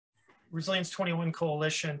Resilience 21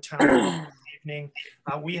 Coalition town hall this evening.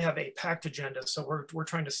 We have a packed agenda, so we're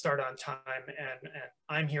trying to start on time, and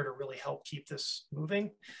I'm here to really help keep this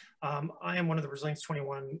moving. I am one of the Resilience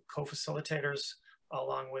 21 co-facilitators,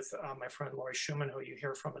 along with my friend Laurie Schoeman, who you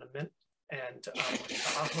hear from in a minute, and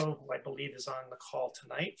Aho, who I believe is on the call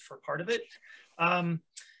tonight for part of it.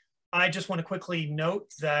 I just want to quickly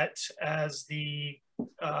note that as the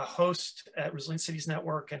host at Resilient Cities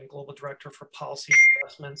Network and Global Director for Policy and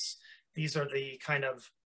Investments, these are the kind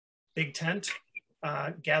of big tent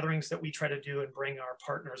gatherings that we try to do and bring our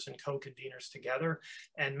partners and co-conveners together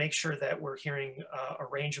and make sure that we're hearing a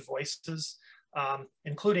range of voices,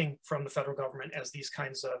 including from the federal government, as these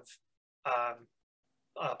kinds of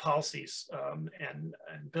policies and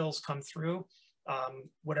bills come through,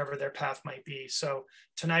 whatever their path might be. So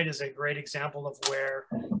tonight is a great example of where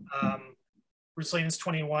Resilience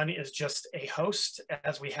 21 is just a host,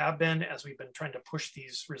 as we've been trying to push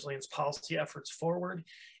these resilience policy efforts forward.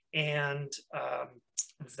 And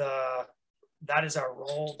that is our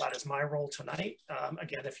role. That is my role tonight.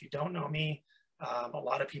 Again, if you don't know me, a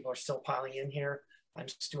lot of people are still piling in here. I'm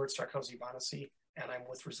Stewart, Sarkozy-Banoczy, and I'm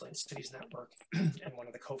with Resilience Cities Network and one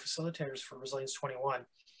of the co-facilitators for Resilience 21.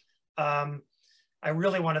 I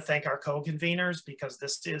really want to thank our co-conveners, because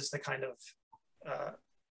this is the kind of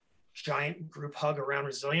giant group hug around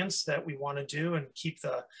resilience that we want to do and keep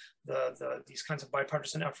these kinds of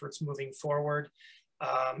bipartisan efforts moving forward.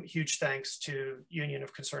 Huge thanks to Union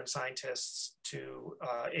of Concerned Scientists, to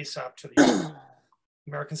ASAP, to the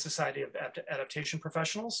American Society of Adaptation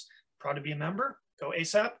Professionals. Proud to be a member. Go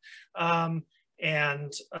ASAP.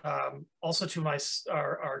 And also to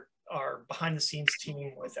our behind the scenes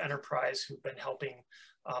team with Enterprise, who've been helping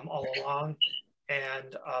all along.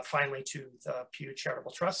 And finally to the Pew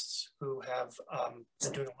Charitable Trusts, who have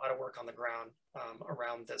been doing a lot of work on the ground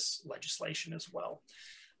around this legislation as well.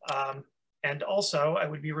 And also, I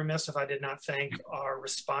would be remiss if I did not thank our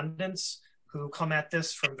respondents who come at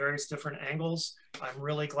this from various different angles. I'm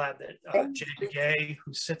really glad that Jay Begay,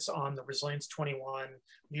 who sits on the Resilience 21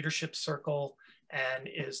 Leadership Circle and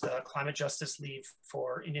is the Climate Justice Lead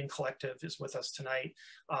for Indian Collective, is with us tonight.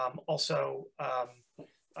 Also,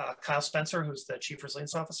 Kyle Spencer, who's the Chief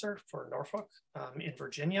Resilience Officer for Norfolk in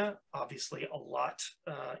Virginia. Obviously a lot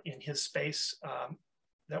in his space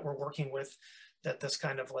that we're working with, that this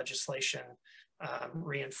kind of legislation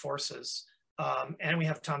reinforces. And we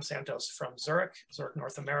have Tom Santos from Zurich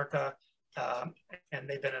North America, and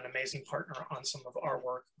they've been an amazing partner on some of our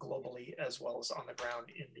work globally, as well as on the ground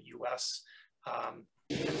in the US, and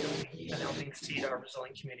helping seed our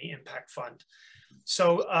Resilient Community Impact Fund.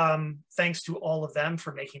 So thanks to all of them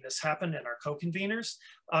for making this happen, and our co-conveners.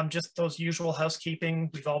 Just those usual housekeeping.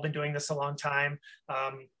 We've all been doing this a long time,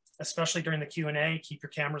 especially during the Q&A. Keep your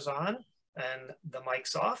cameras on and the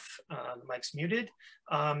mic's off, the mic's muted.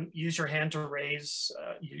 Use your hand to raise,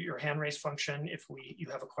 your hand raise function if you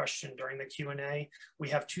have a question during the Q&A. We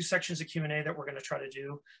have two sections of Q&A that we're going to try to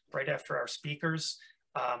do right after our speakers,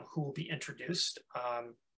 who will be introduced.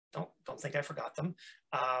 Don't think I forgot them.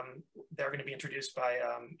 They're going to be introduced by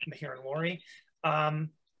Mihir and Laurie.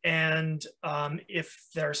 And if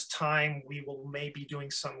there's time, we will maybe doing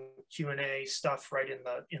some Q&A stuff right in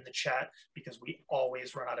the chat, because we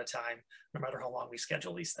always run out of time, no matter how long we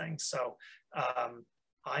schedule these things. So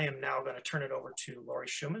I am now going to turn it over to Laurie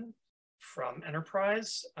Schoeman from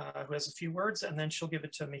Enterprise, who has a few words, and then she'll give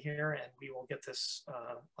it to Mihir, and we will get this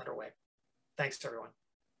underway. Thanks to everyone.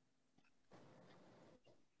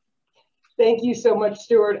 Thank you so much,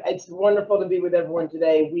 Stewart. It's wonderful to be with everyone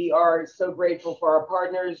today. We are so grateful for our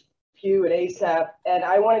partners, Pew and ASAP. And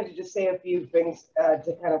I wanted to just say a few things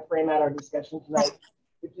to kind of frame out our discussion tonight,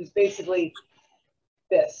 which is basically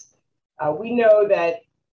this. We know that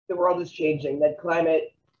the world is changing, that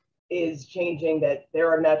climate is changing, that there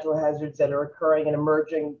are natural hazards that are occurring and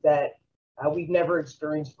emerging that we've never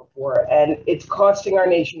experienced before. And it's costing our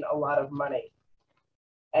nation a lot of money.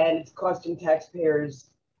 And it's costing taxpayers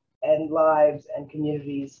and lives and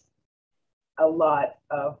communities a lot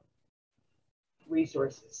of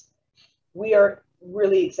resources. We are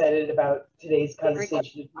really excited about today's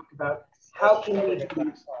conversation to talk about how can we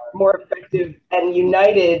be more effective and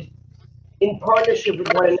united in partnership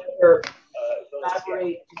with one another,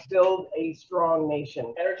 collaborate to build a strong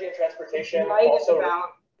nation. Energy and transportation. Tonight is about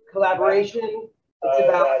collaboration. It's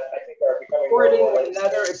about supporting one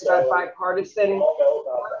another. It's about bipartisan,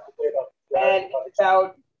 and it's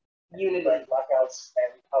about unity. Blackouts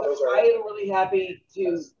and how those are. I am really happy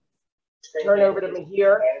to turn over to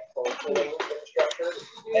Mihir. And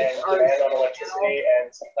demand on electricity,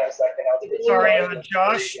 and sometimes that can help. Sorry,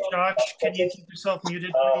 Josh, can you keep yourself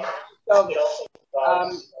muted,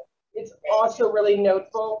 please? It's also really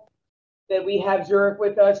notable that we have Zurich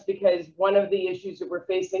with us because one of the issues that we're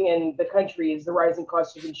facing in the country is the rising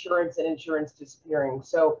cost of insurance and insurance disappearing.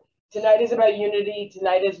 So tonight is about unity.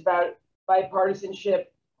 Tonight is about bipartisanship.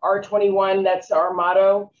 R21, that's our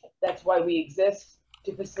motto. That's why we exist,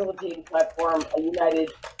 to facilitate and platform a united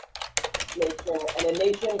nation and a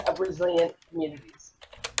nation of resilient communities.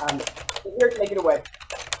 Here, take it away.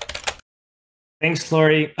 Thanks,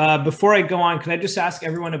 Laurie. Before I go on, could I just ask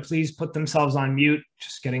everyone to please put themselves on mute?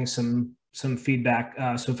 Just getting some feedback.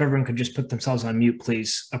 So if everyone could just put themselves on mute,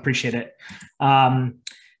 please. Appreciate it.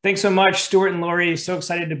 Thanks so much, Stewart and Laurie. So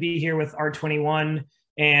excited to be here with R21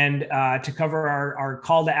 and to cover our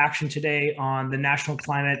call to action today on the National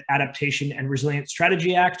Climate Adaptation and Resilience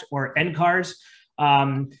Strategy Act, or NCARS.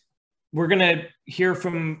 We're going to hear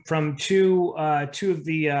from two of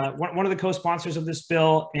the one of the co-sponsors of this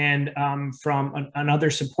bill and from another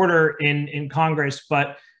supporter in Congress.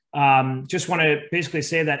 But just want to basically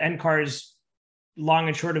say that NCARS, long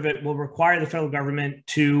and short of it, will require the federal government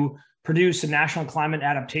to produce a national climate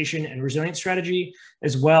adaptation and resilience strategy,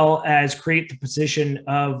 as well as create the position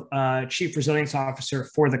of chief resilience officer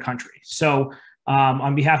for the country. So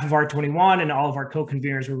on behalf of R21 and all of our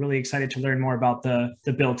co-conveners, we're really excited to learn more about the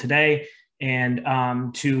bill today and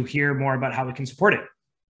to hear more about how we can support it.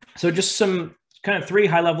 So just some kind of three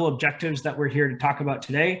high-level objectives that we're here to talk about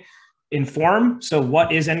today. Inform, so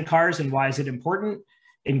what is NCARS and why is it important?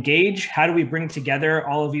 Engage, how do we bring together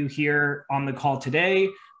all of you here on the call today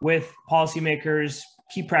with policymakers,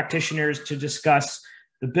 key practitioners to discuss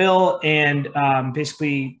the bill and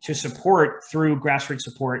basically to support through grassroots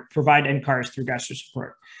support, provide NCARS through grassroots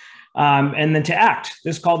support. And then to act.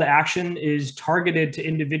 This call to action is targeted to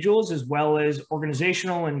individuals as well as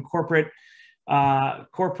organizational and corporate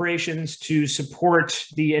corporations to support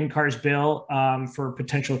the NCARS bill for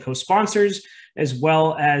potential co-sponsors, as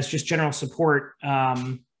well as just general support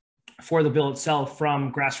for the bill itself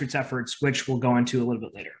from grassroots efforts, which we'll go into a little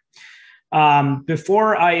bit later.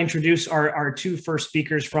 Before I introduce our two first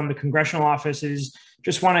speakers from the congressional offices,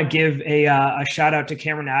 just want to give a shout out to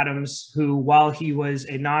Cameron Adams, who, while he was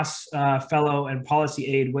a NOS fellow and policy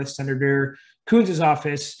aide with Senator Coons'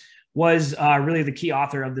 office, was really the key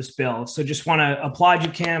author of this bill. So just want to applaud you,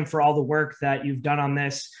 Cam, for all the work that you've done on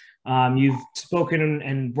this. You've spoken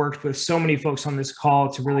and worked with so many folks on this call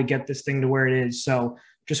to really get this thing to where it is. So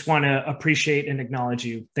just want to appreciate and acknowledge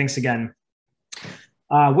you. Thanks again.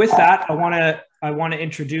 With that, I want to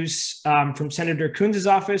introduce from Senator Coons'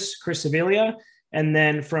 office, Chris Avila, and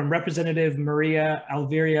then from Representative María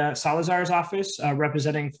Elvira Salazar's office,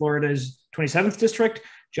 representing Florida's 27th district,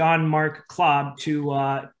 John Mark Kolb,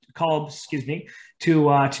 to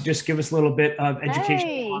just give us a little bit of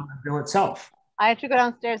education on the bill itself. I have to go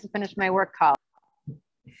downstairs and finish my work call.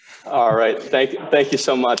 All right, thank you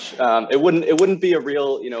so much. It wouldn't be a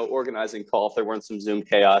real organizing call if there weren't some Zoom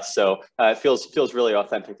chaos. So it feels really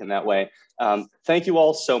authentic in that way. Thank you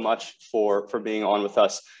all so much for being on with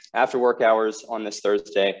us after work hours on this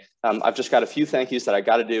Thursday. I've just got a few thank yous that I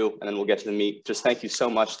got to do, and then we'll get to the meat. Just thank you so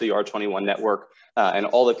much to the R21 network and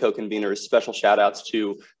all the co-conveners. Special shout outs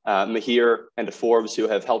to Mihir and to Forbes, who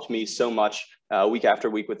have helped me so much week after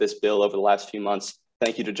week with this bill over the last few months.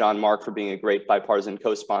 Thank you to John Mark for being a great bipartisan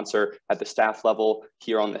co-sponsor at the staff level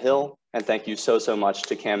here on the Hill. And thank you so much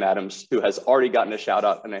to Cam Adams, who has already gotten a shout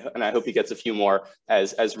out, and I hope he gets a few more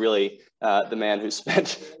as really the man who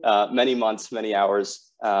spent many months, many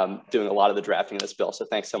hours doing a lot of the drafting of this bill. So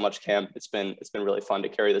thanks so much, Cam. It's been really fun to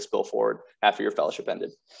carry this bill forward after your fellowship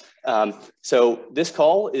ended. So this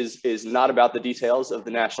call is not about the details of the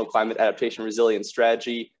National Climate Adaptation Resilience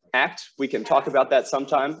Strategy Act. We can talk about that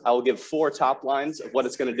sometime. I will give 4 top lines of what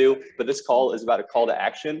it's going to do, but this call is about a call to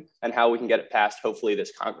action and how we can get it passed, hopefully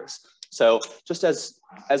this Congress. So just as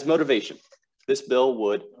motivation, this bill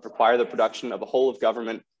would require the production of a whole of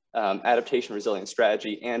government adaptation resilience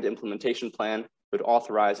strategy and implementation plan. It would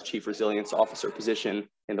authorize a chief resilience officer position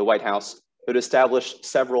in the White House. It would establish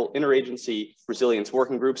several interagency resilience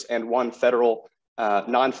working groups and one federal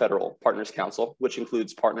non-federal partners council, which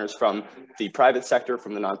includes partners from the private sector,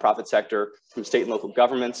 from the nonprofit sector, from state and local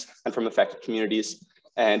governments, and from affected communities.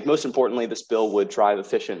 And most importantly, this bill would drive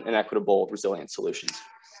efficient and equitable resilience solutions.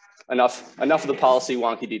 Enough of the policy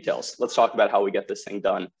wonky details. Let's talk about how we get this thing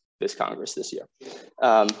done this Congress this year.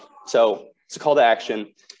 So it's a call to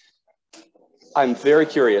action. I'm very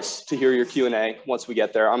curious to hear your Q&A once we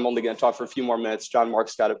get there. I'm only going to talk for a few more minutes. John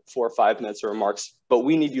Mark's got 4 or 5 minutes of remarks, but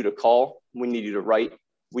we need you to call, we need you to write,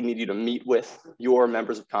 we need you to meet with your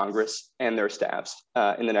members of Congress and their staffs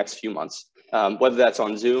in the next few months, whether that's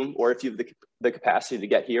on Zoom or if you have the capacity to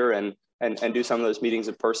get here and do some of those meetings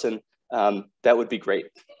in person. that would be great.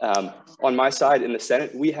 On my side in the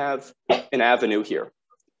Senate, we have an avenue here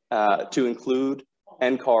to include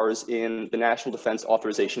NCARS in the National Defense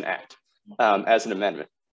Authorization Act as an amendment,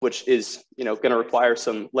 which is going to require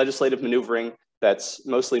some legislative maneuvering. That's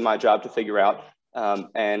mostly my job to figure out.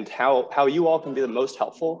 And how you all can be the most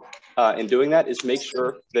helpful in doing that is make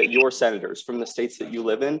sure that your senators from the states that you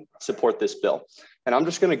live in support this bill. And I'm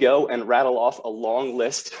just going to go and rattle off a long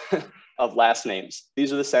list of last names.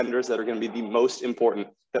 These are the senators that are going to be the most important,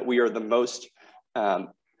 that we are the most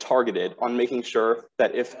targeted on making sure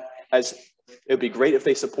that it'd be great if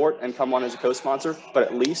they support and come on as a co-sponsor, but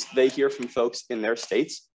at least they hear from folks in their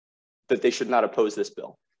states that they should not oppose this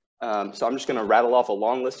bill. So I'm just going to rattle off a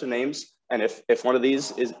long list of names. And if one of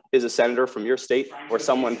these is a senator from your state or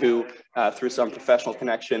someone who, through some professional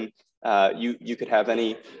connection, you could have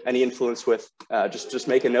any influence with, just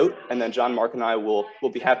make a note, and then John, Mark, and I will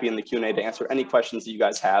be happy in the Q&A to answer any questions that you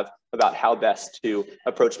guys have about how best to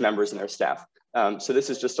approach members and their staff. So this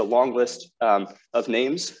is just a long list of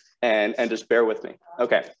names, and just bear with me.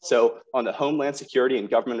 Okay, so on the Homeland Security and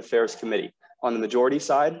Government Affairs Committee, on the majority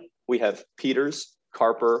side, we have Peters,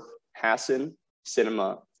 Carper, Hassan,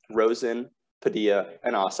 Sinema, Rosen, Padilla,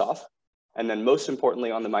 and Ossoff. And then most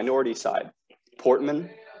importantly, on the minority side, Portman,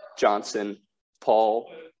 Johnson, Paul,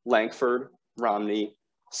 Lankford, Romney,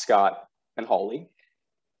 Scott, and Hawley.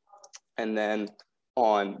 And then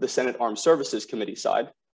on the Senate Armed Services Committee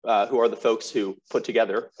side, who are the folks who put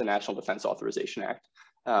together the National Defense Authorization Act.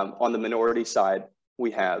 On the minority side,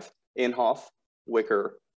 we have Inhofe,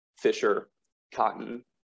 Wicker, Fisher, Cotton,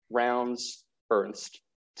 Rounds, Ernst,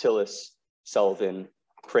 Tillis, Sullivan,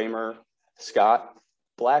 Kramer, Scott,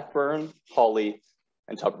 Blackburn, Hawley,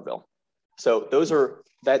 and Tuberville. So those are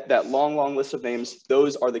that long list of names.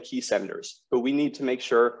 Those are the key senators who we need to make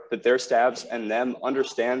sure that their staffs and them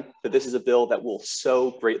understand that this is a bill that will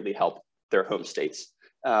so greatly help their home states.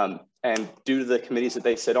 And due to the committees that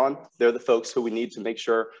they sit on, they're the folks who we need to make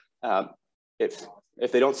sure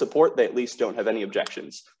if they don't support, they at least don't have any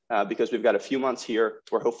objections, because we've got a few months here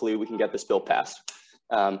where hopefully we can get this bill passed.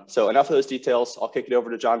 So enough of those details. I'll kick it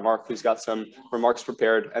over to John Mark, who's got some remarks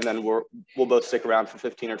prepared, and then we'll both stick around for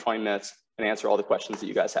 15 or 20 minutes and answer all the questions that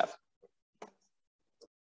you guys have.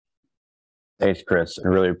 Thanks, Chris. I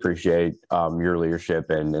really appreciate your leadership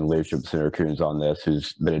and leadership of Senator Coons on this,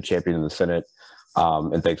 who's been a champion in the Senate.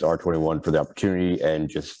 And thanks R21 for the opportunity and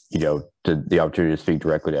just, to the opportunity to speak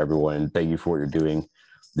directly to everyone. Thank you for what you're doing.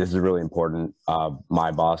 This is really important.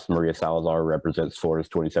 My boss, María Salazar, represents Florida's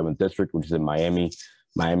 27th district, which is in Miami.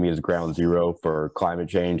 Miami is ground zero for climate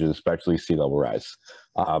change and especially sea level rise.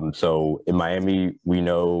 So in Miami, we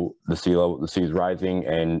know the sea is rising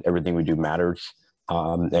and everything we do matters.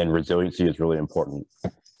 And resiliency is really important.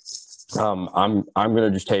 I'm going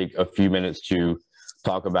to just take a few minutes to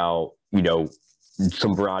talk about,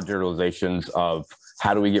 some broad generalizations of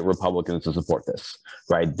how do we get Republicans to support this,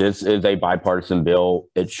 right? This is a bipartisan bill.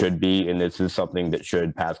 It should be, and this is something that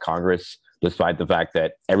should pass Congress, despite the fact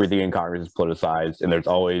that everything in Congress is politicized and there's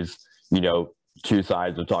always, two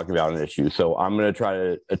sides of talking about an issue. So I'm going to try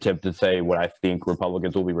to attempt to say what I think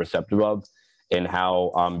Republicans will be receptive of and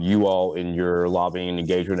how you all in your lobbying and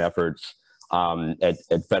engagement efforts at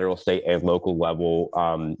federal, state, and local level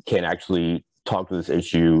can actually talk to this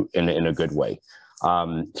issue in a good way.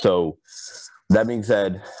 So that being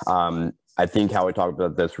said, I think how we talk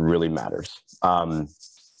about this really matters.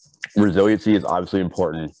 Resiliency is obviously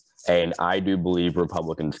important, and I do believe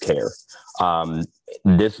Republicans care.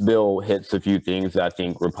 This bill hits a few things that I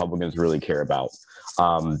think Republicans really care about.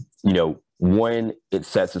 When it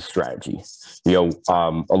sets a strategy, a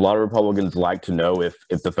lot of Republicans like to know if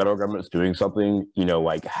the federal government is doing something,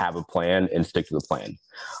 like have a plan and stick to the plan.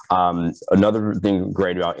 Another thing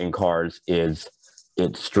great about NCARS is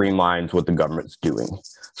it streamlines what the government's doing.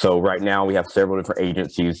 So right now we have several different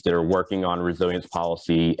agencies that are working on resilience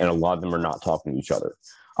policy, and a lot of them are not talking to each other.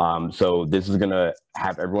 So this is going to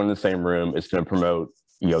have everyone in the same room. It's going to promote,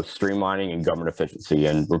 streamlining and government efficiency,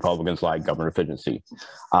 and Republicans like government efficiency.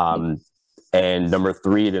 And number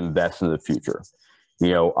three, it invests in the future. If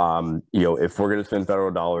we're going to spend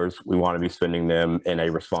federal dollars, we want to be spending them in a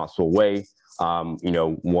responsible way.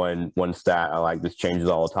 One stat I like, this changes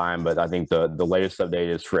all the time, but I think the latest update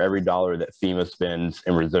is for every dollar that FEMA spends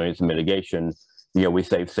in resilience and mitigation, we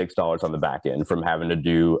save $6 on the back end from having to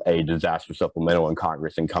do a disaster supplemental in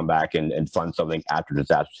Congress and come back and fund something after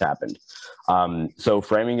disasters happened. So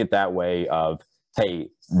framing it that way of, hey,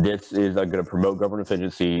 this is going to promote government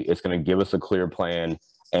efficiency, it's going to give us a clear plan,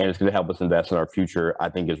 and it's going to help us invest in our future, I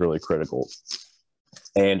think is really critical.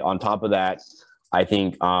 And on top of that, I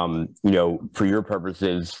think, for your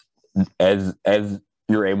purposes, as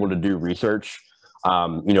you're able to do research,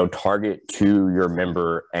 target to your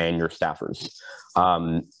member and your staffers.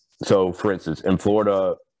 So for instance, in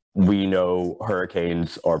Florida, we know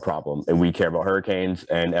hurricanes are a problem, and we care about hurricanes,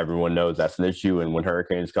 and everyone knows that's an issue. And when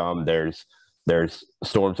hurricanes come, there's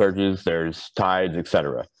storm surges, there's tides,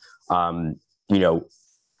 etc.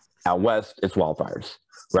 Out west, it's wildfires,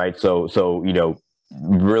 right? So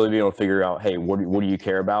really being able to figure out, hey, what do you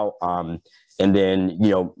care about? And then,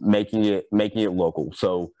 making it local.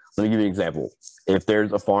 So let me give you an example. If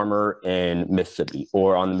there's a farmer in Mississippi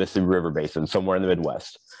or on the Mississippi River Basin, somewhere in the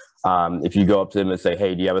Midwest, if you go up to them and say,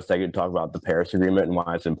 hey, do you have a second to talk about the Paris Agreement and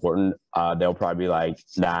why it's important? They'll probably be like,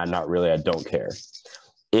 nah, not really, I don't care.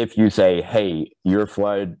 If you say, hey, your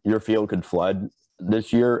field could flood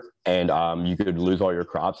this year and you could lose all your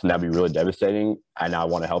crops and that'd be really devastating and I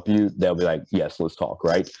want to help you, they'll be like, yes, let's talk,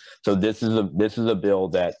 right? So this is a bill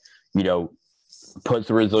that, puts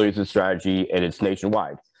the resiliency strategy, and it's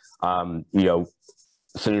nationwide.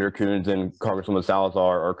 Senator Coons and Congresswoman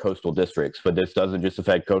Salazar are coastal districts, but this doesn't just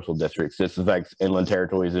affect coastal districts. This affects inland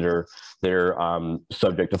territories that are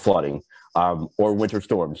subject to flooding, or winter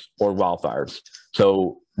storms or wildfires.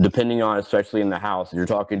 So depending on, especially in the House, if you're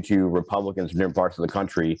talking to Republicans in different parts of the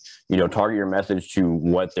country, target your message to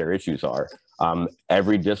what their issues are.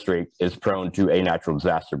 Every district is prone to a natural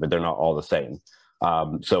disaster, but they're not all the same.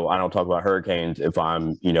 So I don't talk about hurricanes if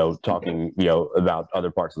I'm, talking, about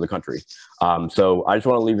other parts of the country. So I just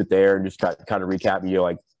want to leave it there and just kind of recap,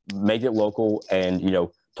 make it local and,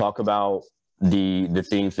 talk about the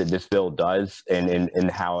things that this bill does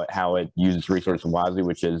and how it uses resources wisely,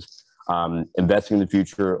 which is investing in the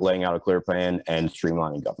future, laying out a clear plan, and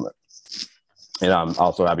streamlining government. And I'm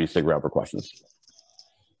also happy to stick around for questions.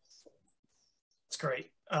 That's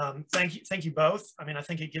great. Thank you both. I mean, I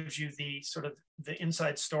think it gives you the sort of the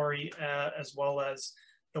inside story as well as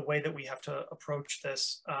the way that we have to approach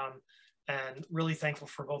this. And really thankful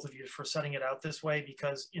for both of you for setting it out this way,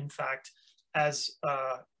 because in fact, as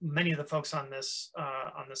many of the folks on this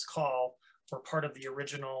call were part of the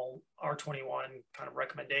original R21 kind of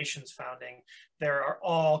recommendations founding, there are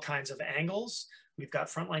all kinds of angles. We've got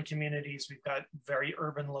frontline communities, we've got very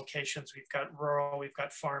urban locations, we've got rural, we've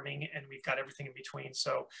got farming, and we've got everything in between.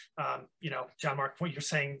 So, John Mark, what you're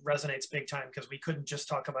saying resonates big time, because we couldn't just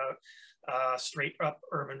talk about straight up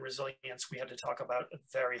urban resilience. We had to talk about a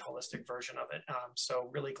very holistic version of it. So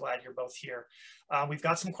really glad you're both here. We've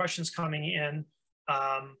got some questions coming in.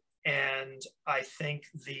 And I think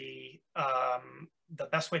the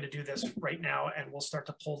best way to do this right now, and we'll start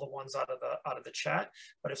to pull the ones out of the chat,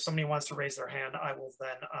 but if somebody wants to raise their hand, I will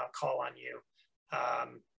then call on you,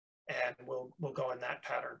 and we'll go in that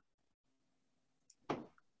pattern.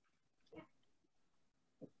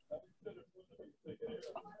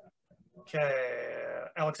 Okay,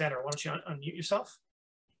 Alexander, why don't you unmute yourself?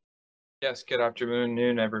 Yes, good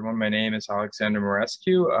afternoon, everyone. My name is Alexander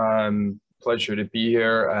Morescu. Pleasure to be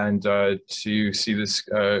here and to see this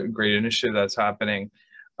great initiative that's happening.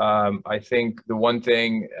 I think the one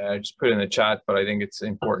thing I just put in the chat, but I think it's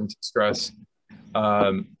important to stress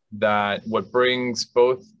that what brings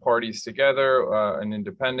both parties together and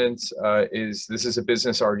independents is this is a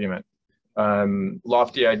business argument.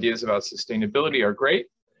 Lofty ideas about sustainability are great.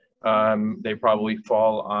 They probably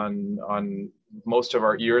fall on most of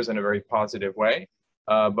our ears in a very positive way.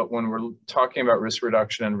 But when we're talking about risk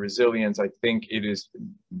reduction and resilience, I think it is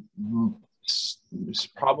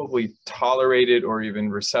probably tolerated or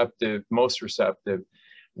even most receptive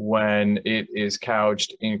when it is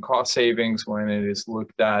couched in cost savings, when it is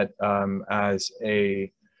looked at as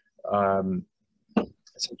a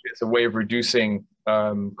way of reducing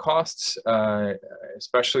costs,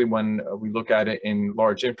 especially when we look at it in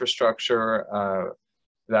large infrastructure,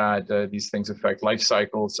 that these things affect life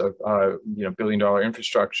cycles of billion-dollar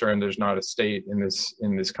infrastructure, and there's not a state in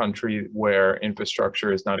this country where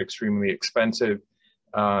infrastructure is not extremely expensive.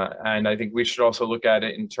 And I think we should also look at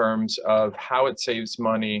it in terms of how it saves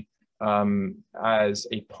money as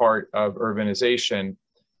a part of urbanization,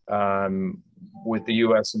 with the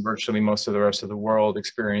US and virtually most of the rest of the world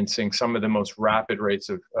experiencing some of the most rapid rates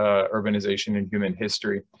of urbanization in human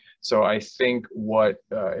history. So I think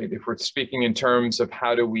if we're speaking in terms of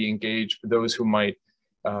how do we engage for those who might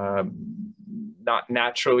not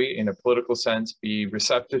naturally, in a political sense, be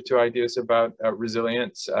receptive to ideas about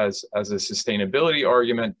resilience as a sustainability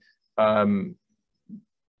argument,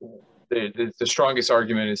 the strongest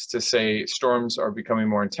argument is to say storms are becoming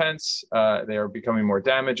more intense, they are becoming more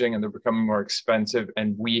damaging, and they're becoming more expensive,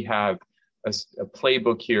 and we have a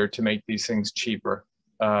playbook here to make these things cheaper.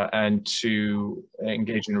 And to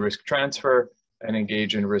engage in risk transfer and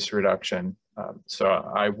engage in risk reduction. So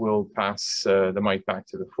I will pass the mic back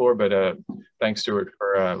to the floor, but thanks, Stewart,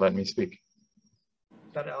 for letting me speak.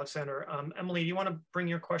 Got it, Alexander. Emily, you want to bring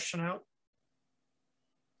your question out?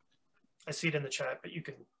 I see it in the chat, but you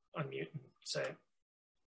can unmute and say it.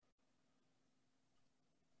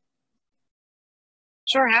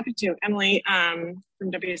 Sure, happy to. Emily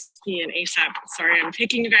from WSP and ASAP. Sorry, I'm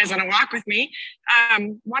taking you guys on a walk with me.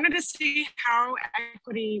 Wanted to see how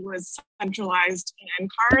equity was centralized in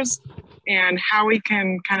NCARS and how we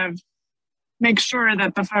can kind of make sure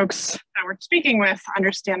that the folks that we're speaking with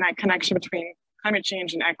understand that connection between climate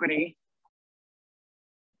change and equity.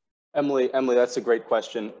 Emily, that's a great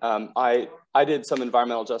question. I did some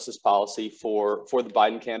environmental justice policy for the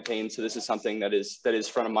Biden campaign, so this is something that is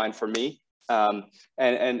front of mind for me.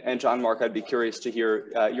 And John Mark, I'd be curious to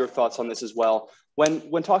hear your thoughts on this as well.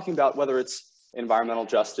 When talking about whether it's environmental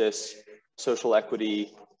justice, social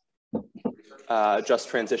equity, just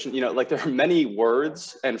transition, like there are many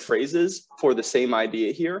words and phrases for the same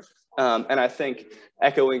idea here. And I think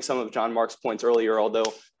echoing some of John Mark's points earlier,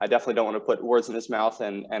 although I definitely don't want to put words in his mouth,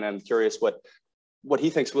 and I'm curious what he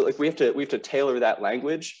thinks. Like we have to tailor that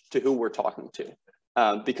language to who we're talking to.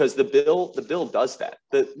 Because the bill does that.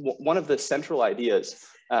 One of the central ideas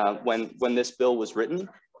when this bill was written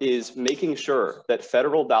is making sure that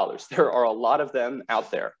federal dollars, there are a lot of them out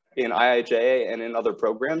there in IIJA and in other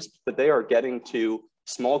programs, that they are getting to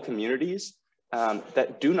small communities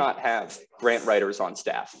that do not have grant writers on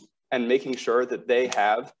staff, and making sure that they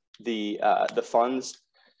have the funds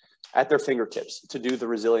at their fingertips to do the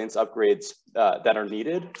resilience upgrades that are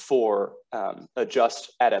needed for a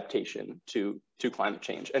just adaptation to climate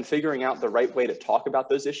change, and figuring out the right way to talk about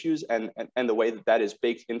those issues and the way that is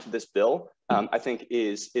baked into this bill, I think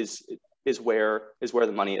is where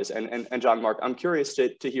the money is. And John Mark, I'm curious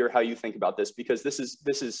to hear how you think about this, because this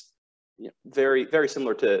is very, very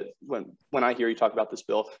similar to when I hear you talk about this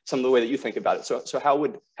bill, some of the way that you think about it. So how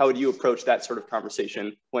would you approach that sort of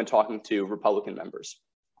conversation when talking to Republican members?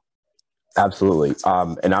 Absolutely.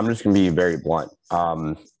 And I'm just going to be very blunt.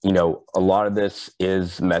 A lot of this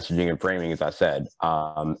is messaging and framing, as I said,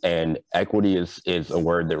 and equity is a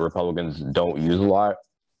word that Republicans don't use a lot,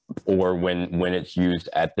 or when it's used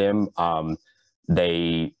at them,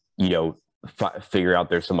 they, figure out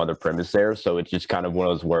there's some other premise there. So it's just kind of one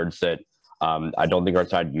of those words that I don't think our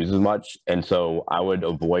side uses much. And so I would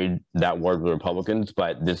avoid that word with Republicans,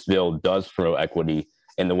 but this bill does promote equity.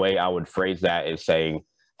 And the way I would phrase that is saying,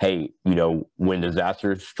 hey, when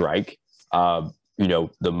disasters strike, the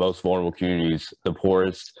most vulnerable communities, the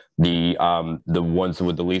poorest, the ones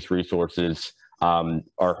with the least resources are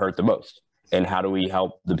hurt the most. And how do we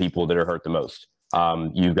help the people that are hurt the most?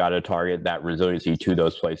 You've got to target that resiliency to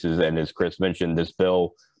those places. And as Chris mentioned, this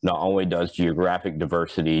bill not only does geographic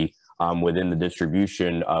diversity within the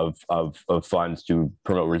distribution of funds to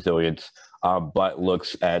promote resilience, but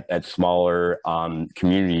looks at smaller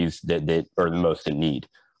communities that are the most in need.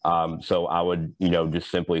 So I would, just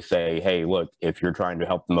simply say, hey, look, if you're trying to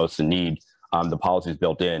help the most in need, the policy is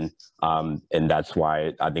built in, and that's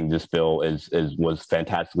why I think this bill was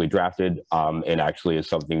fantastically drafted, and actually is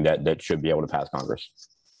something that should be able to pass Congress.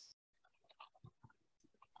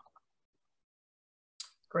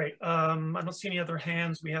 Great. I don't see any other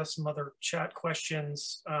hands. We have some other chat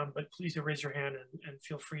questions, but please do raise your hand and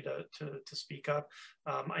feel free to speak up.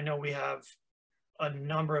 I know we have a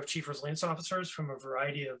number of chief resilience officers from a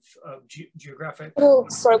variety of geographic. We'll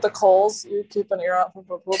start the calls. You keep an ear out for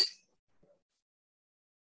people.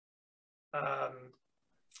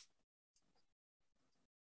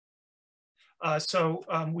 So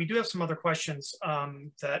we do have some other questions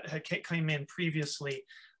that had came in previously.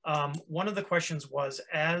 One of the questions was,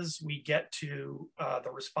 as we get to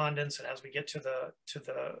the respondents and as we get to the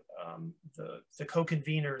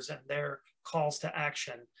co-conveners and their calls to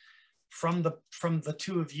action, from the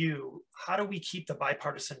two of you, how do we keep the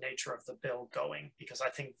bipartisan nature of the bill going? Because I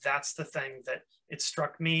think that's the thing that it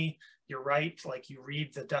struck me. You're right, like you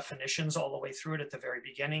read the definitions all the way through it at the very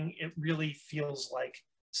beginning, it really feels like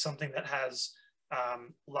something that has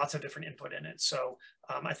lots of different input in it. So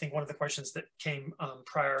I think one of the questions that came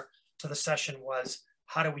prior to the session was,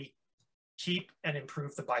 how do we keep and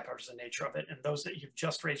improve the bipartisan nature of it? And those that you've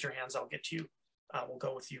just raised your hands, I'll get to you. We'll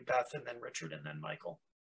go with you, Beth, and then Richard, and then Michael.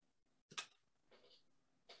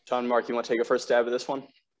 John Mark, you want to take a first stab at this one?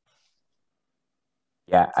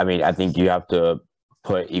 Yeah, I mean, I think you have to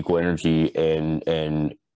put equal energy in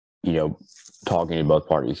talking to both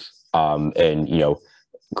parties. And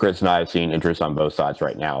Chris and I have seen interest on both sides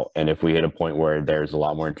right now. And if we hit a point where there's a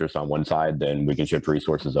lot more interest on one side, then we can shift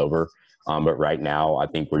resources over. But right now, I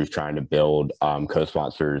think we're just trying to build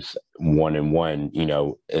co-sponsors one-on-one, you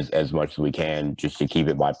know, as much as we can, just to keep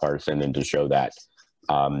it bipartisan and to show that.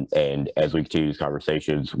 And as we continue these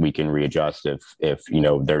conversations, we can readjust if you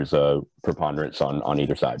know, there's a preponderance on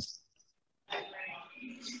either side.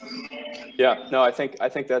 Yeah, no, I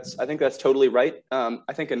think that's totally right.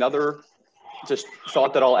 I think another just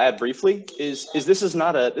thought that I'll add briefly is this is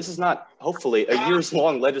not hopefully a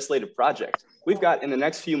years-long legislative project. We've got in the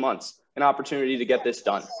next few months an opportunity to get this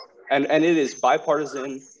done, and it is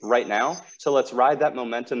bipartisan right now. So let's ride that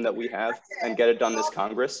momentum that we have and get it done this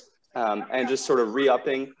Congress, and just sort of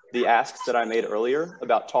re-upping the asks that I made earlier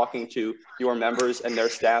about talking to your members and their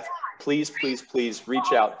staff. Please, please, please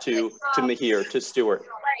reach out to Mihir, to Stewart.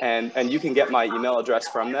 And you can get my email address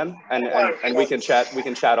from them, and we can chat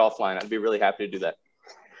offline. I'd be really happy to do that.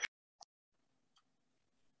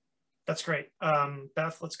 That's great.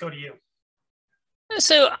 Beth, let's go to you.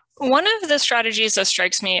 So one of the strategies that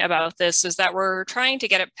strikes me about this is that we're trying to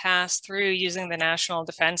get it passed through using the National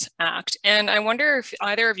Defense Act. And I wonder if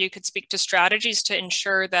either of you could speak to strategies to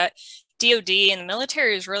ensure that DOD and the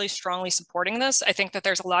military is really strongly supporting this. I think that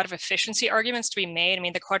there's a lot of efficiency arguments to be made. I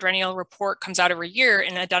mean, the quadrennial report comes out every year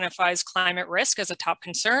and identifies climate risk as a top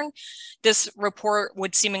concern. This report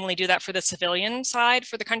would seemingly do that for the civilian side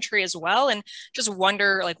for the country as well. And just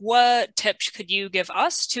wonder, like, what tips could you give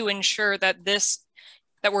us to ensure that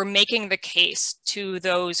that we're making the case to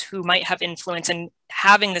those who might have influence in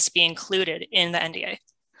having this be included in the NDA,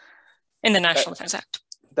 in the National Defense Act?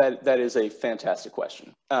 That is a fantastic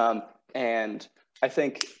question. And I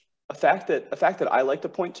think a fact that I like to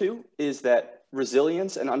point to is that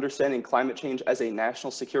resilience and understanding climate change as a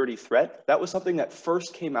national security threat, that was something that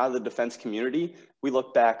first came out of the defense community. We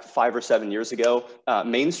look back 5 or 7 years ago,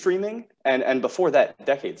 mainstreaming, and before that,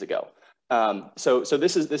 decades ago. So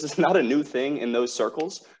this is not a new thing in those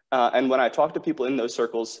circles. And when I talk to people in those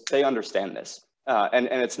circles, they understand this. And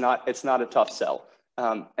it's not a tough sell.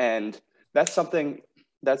 And that's something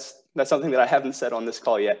that I haven't said on this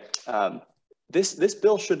call yet. This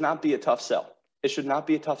bill should not be a tough sell. It should not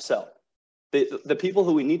be a tough sell. The people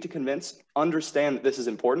who we need to convince understand that this is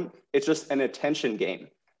important. It's just an attention game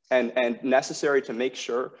and necessary to make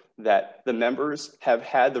sure that the members have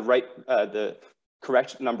had the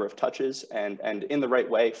correct number of touches and in the right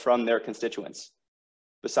way from their constituents.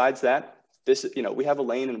 Besides that, we have a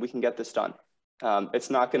lane and we can get this done.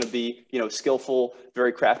 It's not going to be, skillful,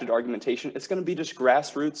 very crafted argumentation. It's going to be just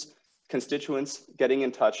grassroots constituents getting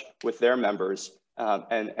in touch with their members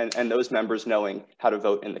and those members knowing how to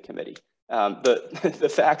vote in the committee.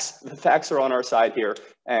 The facts are on our side here,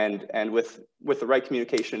 and with the right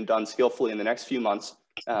communication done skillfully in the next few months,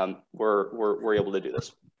 we're able to do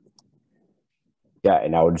this. Yeah,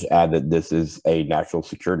 and I would just add that this is a national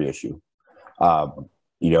security issue.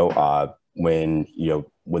 When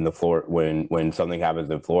something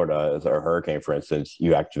happens in Florida, as a hurricane, for instance,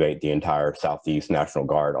 you activate the entire Southeast National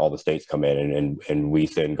Guard. All the states come in, and we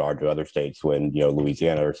send guard to other states when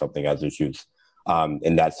Louisiana or something has issues.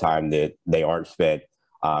 And that's time that they aren't spent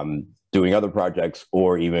doing other projects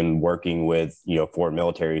or even working with foreign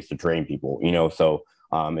militaries to train people.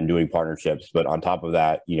 And doing partnerships. But on top of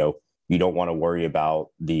that, you don't want to worry about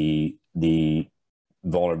the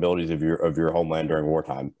vulnerabilities of your homeland during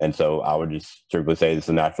wartime. And so I would just simply say this is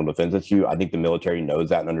a national defense issue. I think the military knows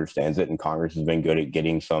that and understands it, and Congress has been good at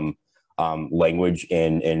getting some language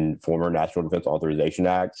in former National Defense Authorization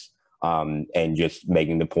Acts and just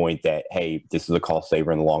making the point that, hey, this is a cost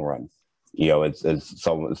saver in the long run. As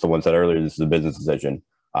someone said earlier, this is a business decision.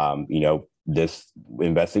 This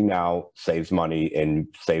investing now saves money and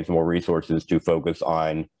saves more resources to focus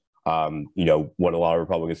on what a lot of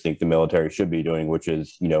Republicans think the military should be doing, which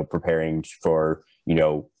is, preparing for,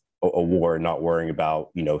 a war and not worrying about,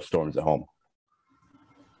 storms at home.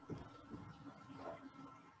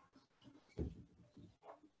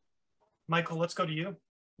 Michael, let's go to you.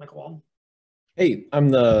 Michael Walton. Hey, I'm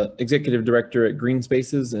the executive director at Green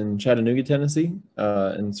Spaces in Chattanooga, Tennessee,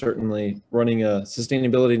 and certainly running a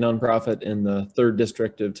sustainability nonprofit in the 3rd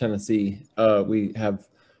District of Tennessee. We have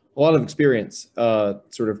a lot of experience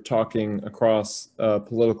sort of talking across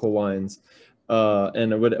political lines.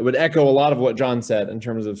 And I would echo a lot of what John said in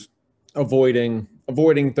terms of avoiding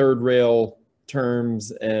third rail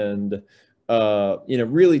terms and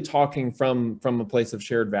really talking from a place of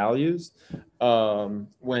shared values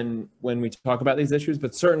when we talk about these issues.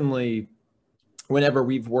 But certainly whenever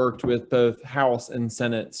we've worked with both House and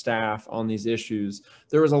Senate staff on these issues,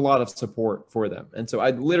 there was a lot of support for them. And so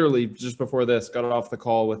I literally, just before this, got off the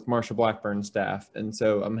call with Marsha Blackburn's staff. And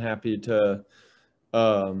so I'm happy to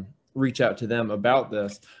reach out to them about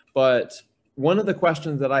this. But one of the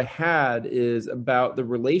questions that I had is about the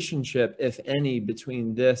relationship, if any,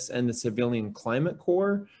 between this and the Civilian Climate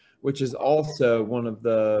Corps, which is also one of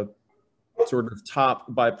the sort of top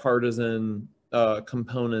bipartisan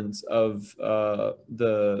components of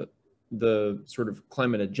the sort of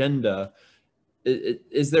climate agenda.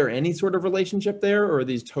 Is there any sort of relationship there, or are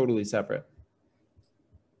these totally separate?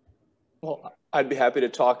 Well, I'd be happy to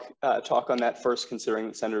talk on that first, considering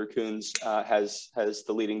that Senator Coons has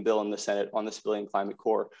the leading bill in the Senate on the Civilian Climate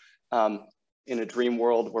Corps. In a dream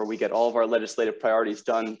world where we get all of our legislative priorities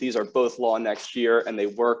done, these are both law next year, and they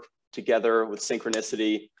work together with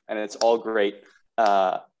synchronicity, and it's all great.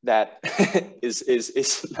 That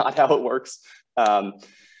is not how it works.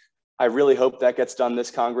 I really hope that gets done this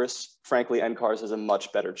Congress. Frankly, NCARS has a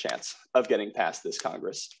much better chance of getting past this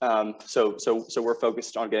Congress. So we're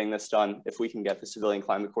focused on getting this done. If we can get the Civilian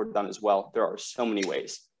Climate Corps done as well, there are so many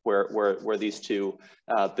ways where these two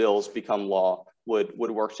bills become law, would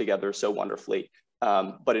work together so wonderfully.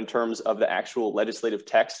 But in terms of the actual legislative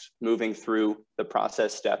text moving through the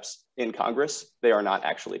process steps in Congress, they are not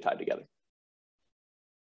actually tied together.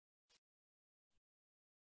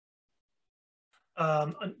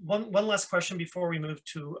 One last question before we move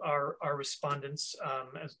to our respondents.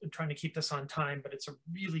 As I'm trying to keep this on time, but it's a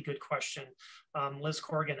really good question. Liz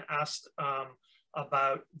Corrigan asked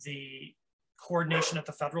about the coordination at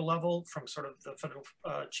the federal level from sort of the federal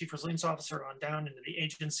chief resilience officer on down into the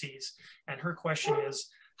agencies. And her question is,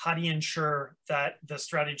 how do you ensure that the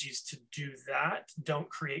strategies to do that don't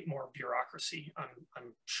create more bureaucracy?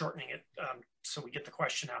 I'm shortening it so we get the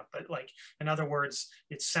question out, but like, in other words,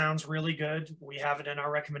 it sounds really good. We have it in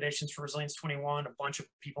our recommendations for Resilience 21. A bunch of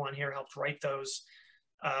people on here helped write those.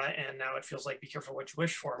 And now it feels like be careful what you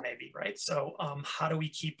wish for, maybe, right? So how do we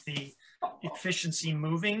keep the efficiency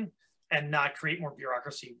moving and not create more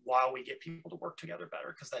bureaucracy while we get people to work together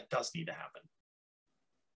better? Because that does need to happen.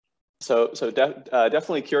 So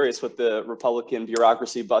definitely curious what the Republican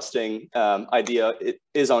bureaucracy busting idea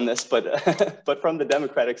is on this, but but from the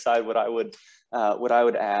Democratic side, what I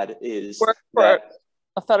would add is work for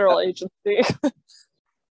a federal agency.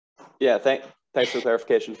 Yeah, thanks for the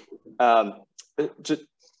clarification. Just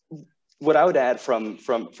what I would add from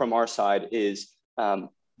our side is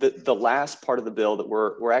the last part of the bill that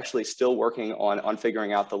we're actually still working on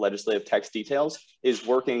figuring out the legislative text details is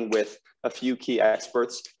working with a few key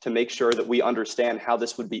experts to make sure that we understand how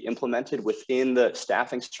this would be implemented within the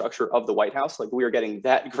staffing structure of the White House. Like, we are getting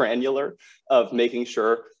that granular of making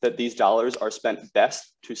sure that these dollars are spent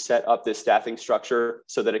best to set up this staffing structure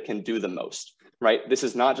so that it can do the most. Right? This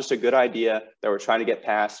is not just a good idea that we're trying to get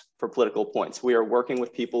passed for political points. We are working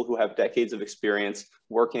with people who have decades of experience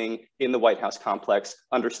working in the White House complex,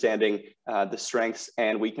 understanding the strengths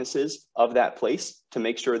and weaknesses of that place to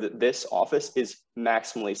make sure that this office is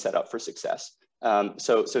maximally set up for success.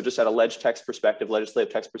 So just at a legislative text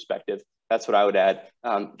perspective, that's what I would add.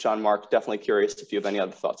 John, Mark, definitely curious if you have any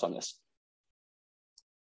other thoughts on this.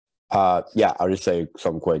 Yeah, I'll just say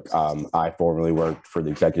something quick. I formerly worked for the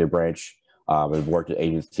executive branch. I've worked at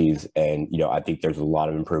agencies, and I think there's a lot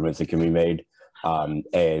of improvements that can be made.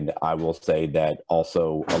 And I will say that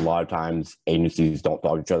also a lot of times agencies don't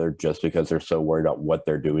talk to each other just because they're so worried about what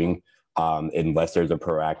they're doing, unless there's a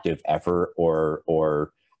proactive effort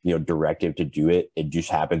or directive to do it. It just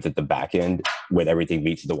happens at the back end when everything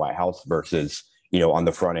meets at the White House versus on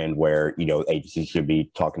the front end where agencies should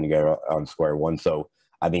be talking together on square one. So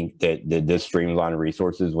I think that this streamline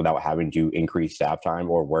resources without having to increase staff time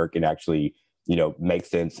or work and actually, makes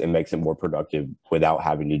sense and makes it more productive without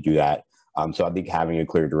having to do that. So I think having a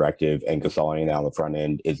clear directive and consolidating that on the front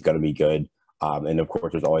end is going to be good. And of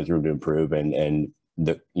course, there's always room to improve. And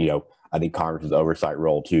I think Congress's oversight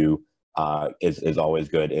role too is always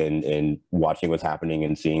good in watching what's happening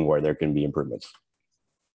and seeing where there can be improvements.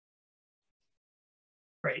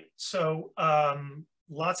 Great. So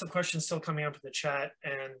lots of questions still coming up in the chat,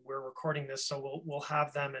 and we're recording this, so we'll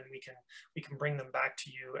have them, and we can bring them back to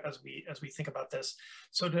you as we think about this.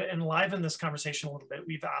 So to enliven this conversation a little bit,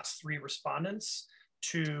 we've asked 3 respondents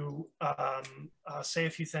to say a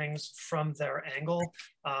few things from their angle.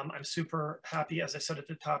 I'm super happy, as I said at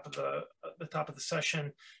the top of the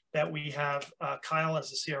session, that we have Kyle as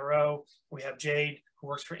the CRO, we have Jade, who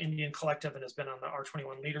works for Indian Collective and has been on the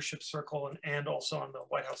R21 Leadership Circle and also on the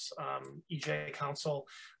White House EJ Council,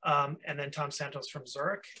 and then Tom Santos from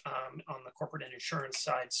Zurich on the corporate and insurance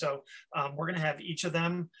side. So we're going to have each of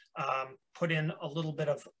them put in a little bit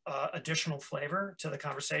of additional flavor to the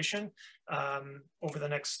conversation over the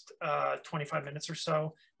next 25 minutes or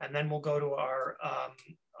so, and then we'll go to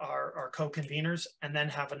our co-conveners and then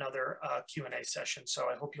have another Q&A session. So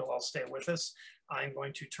I hope you'll all stay with us. I'm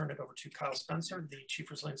going to turn it over to Kyle Spencer, the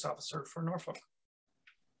Chief Resilience Officer for Norfolk.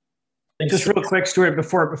 Just real quick, Stewart,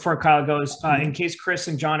 before Kyle goes, in case Chris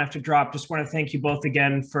and John have to drop, just want to thank you both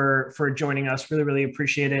again for joining us. Really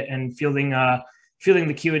appreciate it and fielding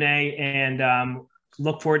the Q&A, and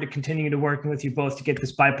look forward to continuing to working with you both to get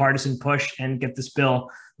this bipartisan push and get this bill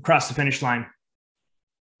across the finish line.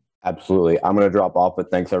 Absolutely. I'm going to drop off,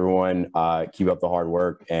 but thanks everyone. Keep up the hard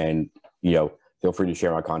work, and feel free to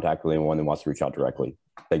share my contact with anyone that wants to reach out directly.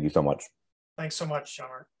 Thank you so much. Thanks so much,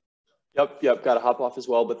 John. Yep. Got to hop off as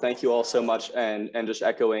well, but thank you all so much. And just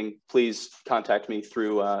echoing, please contact me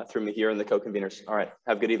through Mihir and the co-conveners. All right.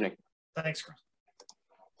 Have a good evening. Thanks, Chris.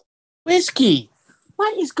 Whiskey,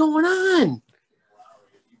 what is going on?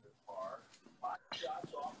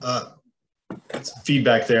 Some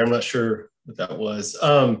feedback there. I'm not sure what that was.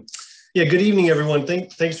 Yeah, good evening, everyone.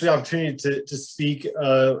 Thanks for the opportunity to speak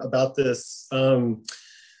about this. I'm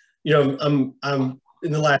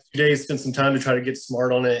in the last few days spent some time to try to get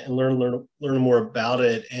smart on it and learn more about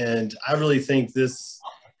it. And I really think this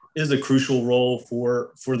is a crucial role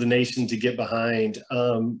for the nation to get behind.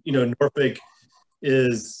 Norfolk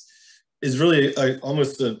is really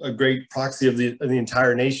almost a great proxy of the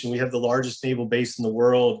entire nation. We have the largest naval base in the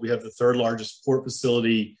world. We have the third largest port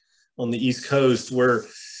facility on the East Coast. We're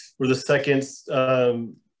the second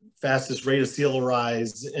fastest rate of sea level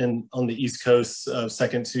rise on the East Coast,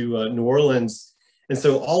 second to New Orleans. And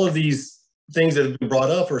so all of these things that have been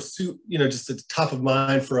brought up are just at the top of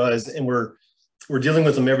mind for us, and we're dealing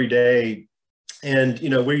with them every day. And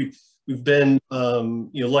we've been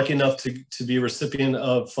lucky enough to be a recipient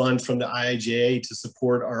of funds from the IIJA to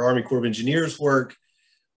support our Army Corps of Engineers work,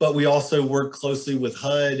 but we also work closely with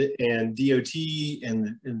HUD and DOT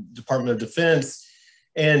and Department of Defense,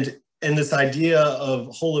 and this idea of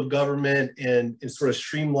whole of government and sort of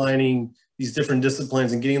streamlining these different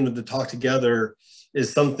disciplines and getting them to talk together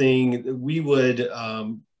is something that we would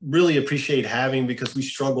really appreciate having, because we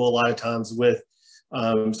struggle a lot of times with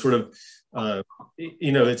it's sort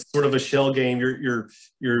of a shell game.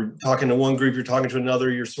 You're talking to one group, you're talking to another,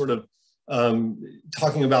 you're sort of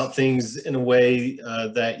talking about things in a way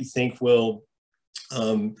that you think will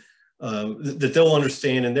that they'll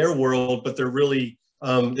understand in their world, but they really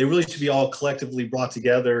should be all collectively brought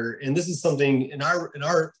together. And this is something in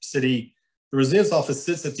our city. The Resilience Office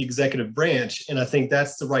sits at the executive branch, and I think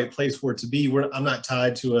that's the right place for it to be. I'm not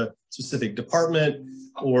tied to a specific department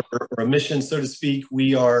or a mission, so to speak.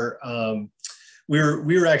 We're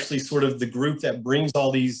actually sort of the group that brings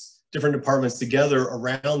all these different departments together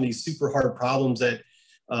around these super hard problems that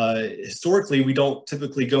historically we don't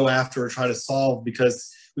typically go after or try to solve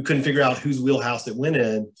because we couldn't figure out whose wheelhouse it went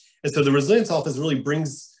in. And so the Resilience Office really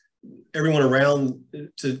brings everyone around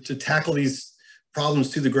to tackle these problems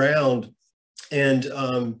to the ground. And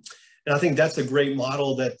I think that's a great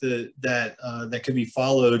model that could be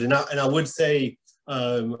followed. And I would say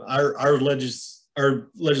our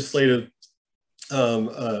legislative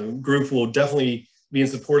group will definitely be in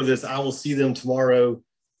support of this. I will see them tomorrow,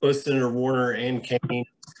 both Senator Warner and Kane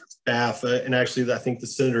staff, and actually I think the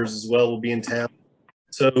senators as well will be in town.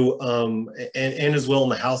 So and as well on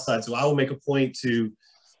the House side. So I will make a point to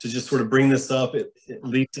just sort of bring this up at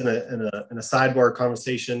least in a sidebar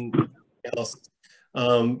conversation. Else.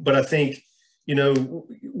 But I think,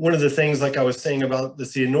 one of the things, like I was saying about the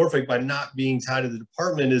city of Norfolk, by not being tied to the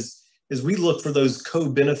department is we look for those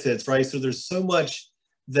co-benefits, right? So there's so much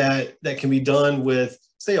that can be done with,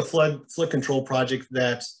 say, a flood control project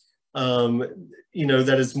that,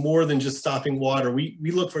 that is more than just stopping water. We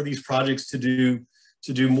look for these projects to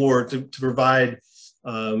do more, to provide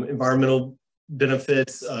environmental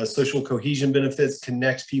benefits, social cohesion benefits,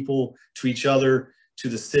 connect people to each other, to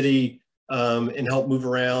the city, and help move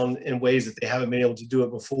around in ways that they haven't been able to do it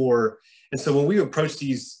before. And so when we approach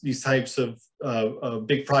these types of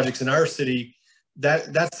big projects in our city,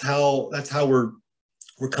 that's how we're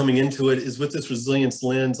coming into it, is with this resilience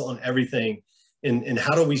lens on everything, and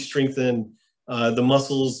how do we strengthen the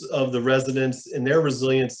muscles of the residents and their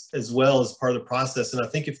resilience as well as part of the process. And I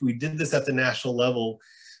think if we did this at the national level,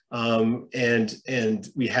 and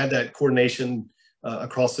we had that coordination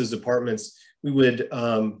across those departments,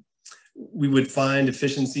 we would find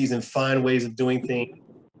efficiencies and find ways of doing things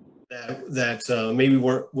that maybe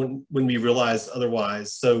wouldn't be realized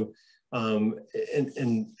otherwise. So, and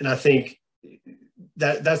I think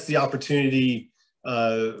that's the opportunity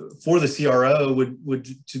for the CRO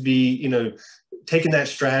would to be, you know, taking that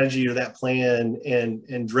strategy or that plan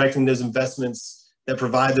and directing those investments that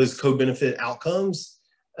provide those co-benefit outcomes,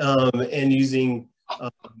 and using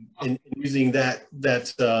that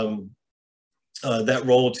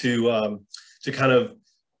role to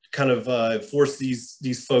kind of force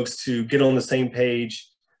these folks to get on the same page.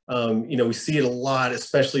 You know, we see it a lot,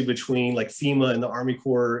 especially between like FEMA and the Army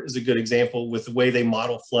Corps is a good example with the way they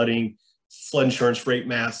model flooding, flood insurance rate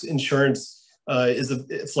maps. Flood insurance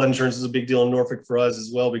is a big deal in Norfolk for us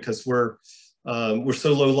as well, because we're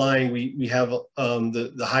so low lying. We have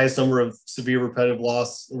the highest number of severe repetitive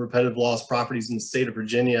loss properties in the state of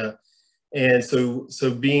Virginia, and so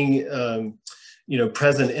being you know,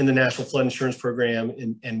 present in the National Flood Insurance Program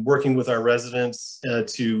and working with our residents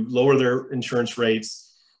to lower their insurance rates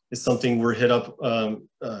is something we're hit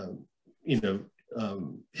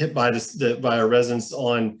by our residents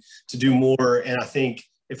on to do more. And I think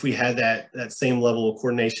if we had that same level of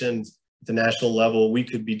coordination at the national level, we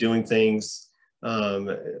could be doing things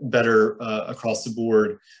better across the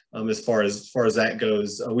board as far as that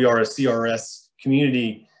goes. We are a CRS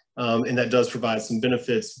community, and that does provide some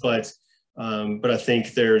benefits, but I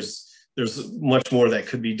think there's much more that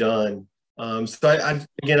could be done. So I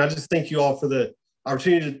just thank you all for the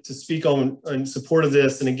opportunity to speak in support of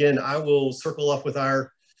this. And again, I will circle up with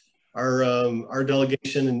our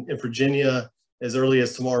delegation in Virginia as early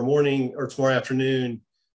as tomorrow morning or tomorrow afternoon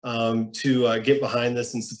to get behind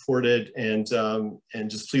this and support it. And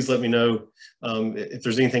just please let me know if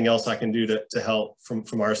there's anything else I can do to help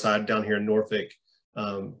from our side down here in Norfolk.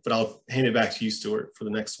 But I'll hand it back to you, Stewart, for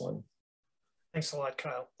the next one. Thanks a lot,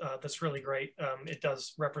 Kyle. That's really great. It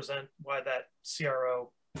does represent why that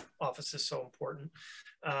CRO office is so important,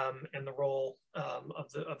 and the role of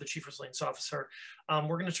the Chief Resilience Officer.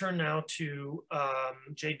 We're going to turn now to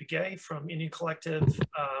Jade Begay from Indian Collective.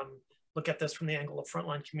 Look at this from the angle of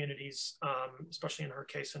frontline communities, especially in her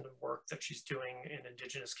case and the work that she's doing in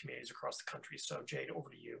Indigenous communities across the country. So Jade, over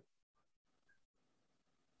to you.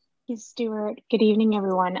 Yes, Stewart. Good evening,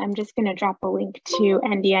 everyone. I'm just going to drop a link to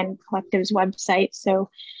NDN Collective's website so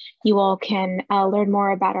you all can learn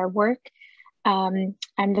more about our work. I'm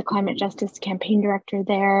the Climate Justice Campaign Director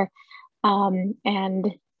there,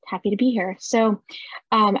 and happy to be here. So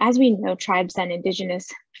as we know, tribes and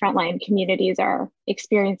Indigenous frontline communities are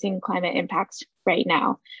experiencing climate impacts right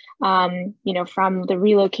now. You know, from the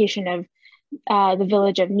relocation of the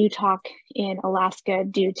village of Newtok in Alaska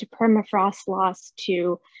due to permafrost loss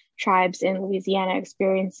to tribes in Louisiana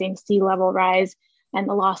experiencing sea level rise and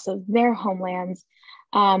the loss of their homelands.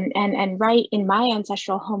 And right in my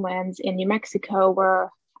ancestral homelands in New Mexico, we're,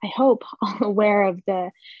 I hope, all aware of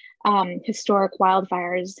the historic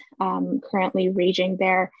wildfires currently raging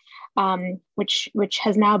there, which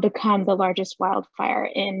has now become the largest wildfire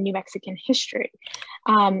in New Mexican history.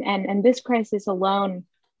 And this crisis alone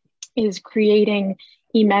is creating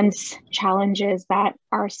immense challenges that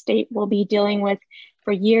our state will be dealing with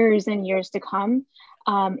for years and years to come,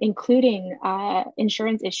 including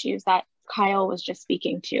insurance issues that Kyle was just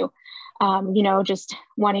speaking to. You know, just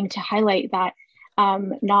wanting to highlight that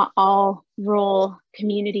not all rural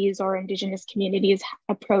communities or Indigenous communities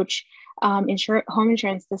approach home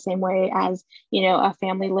insurance the same way as, you know, a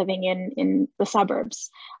family living in the suburbs.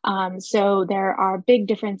 So there are big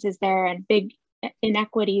differences there and big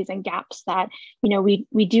inequities and gaps that, you know,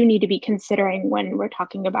 we do need to be considering when we're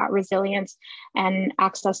talking about resilience and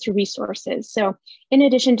access to resources. So in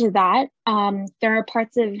addition to that, there are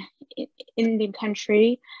parts of Indian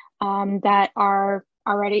country that are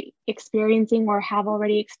already experiencing or have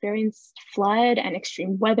already experienced flood and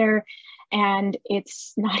extreme weather, and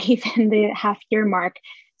it's not even the half-year mark.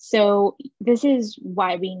 So this is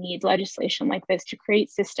why we need legislation like this to create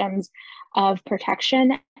systems of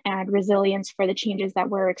protection and resilience for the changes that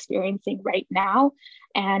we're experiencing right now,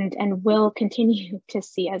 and will continue to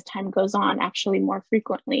see as time goes on, actually more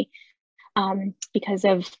frequently, because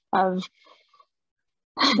of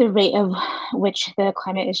the rate of which the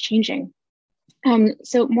climate is changing.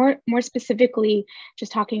 So more specifically,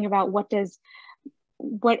 just talking about what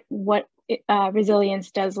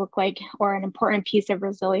resilience does look like, or an important piece of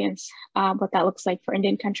resilience, what that looks like for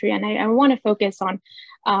Indian country. And I want to focus on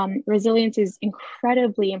resilience is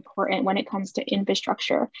incredibly important when it comes to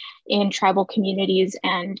infrastructure in tribal communities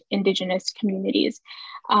and Indigenous communities.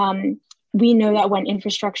 We know that when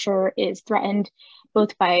infrastructure is threatened,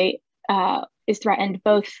 both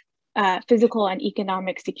physical and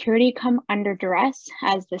economic security come under duress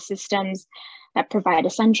as the systems that provide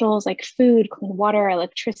essentials like food, clean water,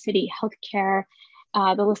 electricity, healthcare,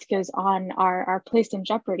 the list goes on, are placed in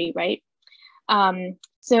jeopardy, right?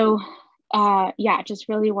 Yeah, just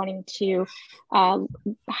really wanting to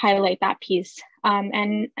highlight that piece.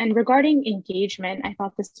 And regarding engagement, I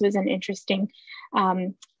thought this was an interesting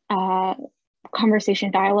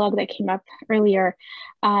conversation dialogue that came up earlier.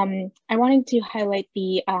 I wanted to highlight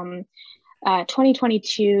the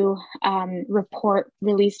 2022 report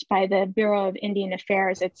released by the Bureau of Indian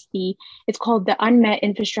Affairs. It's called The Unmet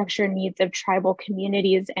Infrastructure Needs of Tribal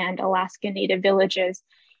Communities and Alaska Native Villages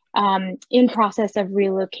in process of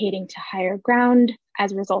relocating to higher ground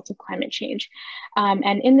as a result of climate change.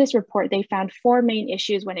 And in this report, they found 4 main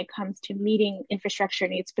issues when it comes to meeting infrastructure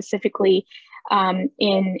needs, specifically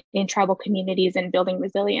in tribal communities and building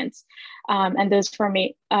resilience. And those 4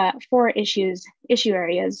 issue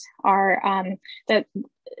areas are that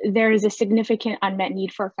there is a significant unmet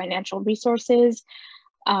need for financial resources.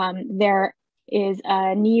 There is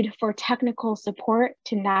a need for technical support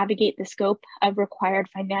to navigate the scope of required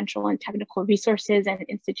financial and technical resources and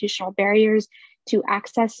institutional barriers to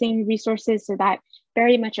accessing resources. So that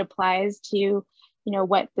very much applies to,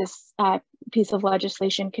 what this piece of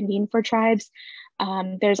legislation can mean for tribes.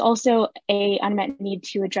 There's also an unmet need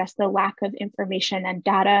to address the lack of information and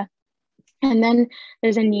data. And then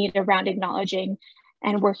there's a need around acknowledging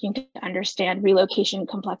and working to understand relocation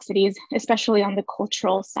complexities, especially on the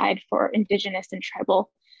cultural side for Indigenous and tribal,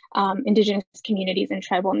 Indigenous communities and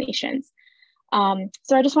tribal nations.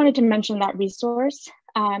 So I just wanted to mention that resource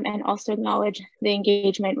and also acknowledge the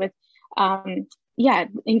engagement with,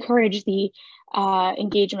 encourage the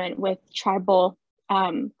engagement with tribal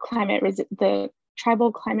the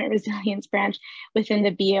Tribal Climate Resilience Branch within the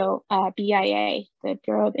BIA, the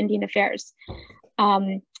Bureau of Indian Affairs.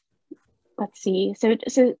 Let's see, so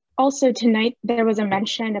also tonight there was a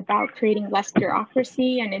mention about creating less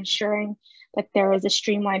bureaucracy and ensuring that there is a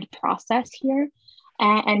streamlined process here.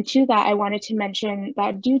 And to that, I wanted to mention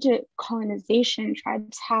that due to colonization,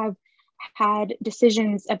 tribes have had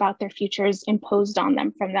decisions about their futures imposed on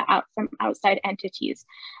them from outside entities.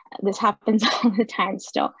 This happens all the time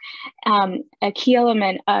still. A key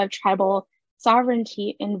element of tribal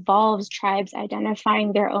sovereignty involves tribes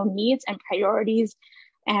identifying their own needs and priorities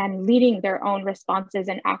and leading their own responses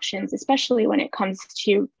and actions, especially when it comes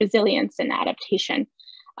to resilience and adaptation.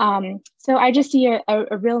 So I just see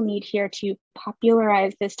a real need here to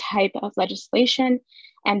popularize this type of legislation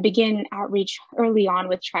and begin outreach early on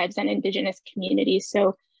with tribes and Indigenous communities,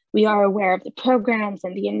 so we are aware of the programs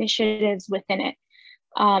and the initiatives within it.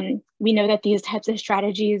 We know that these types of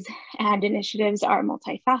strategies and initiatives are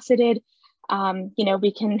multifaceted.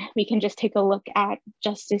 We can just take a look at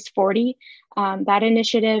Justice 40, that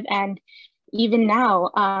initiative, and even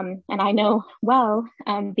now, and I know well,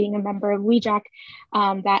 being a member of WEJAC,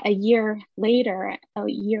 that a year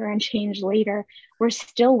and change later, we're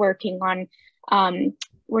still working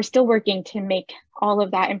to make all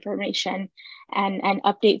of that information and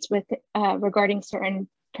updates with regarding certain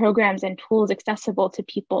programs and tools accessible to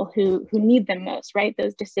people who need them most, right?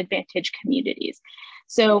 Those disadvantaged communities.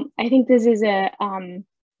 So I think this is an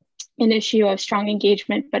issue of strong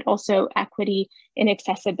engagement, but also equity and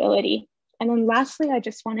accessibility. And then lastly, I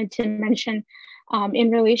just wanted to mention in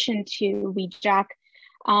relation to WEJAC,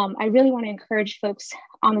 I really want to encourage folks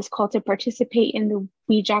on this call to participate in the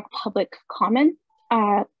WEJAC public comment,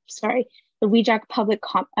 the WEJAC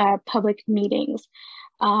public meetings.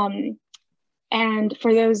 And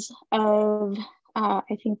for those of,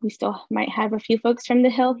 I think we still might have a few folks from the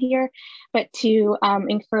Hill here, but to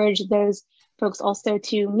encourage those folks also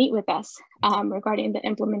to meet with us regarding the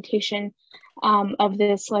implementation of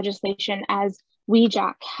this legislation, as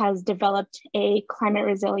WEJAC has developed a climate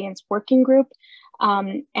resilience working group,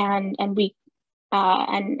 and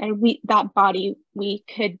that body, we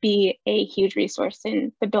could be a huge resource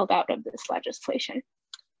in the build out of this legislation.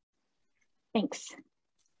 Thanks.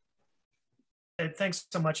 Thanks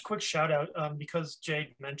so much. Quick shout out, because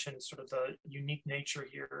Jade mentioned sort of the unique nature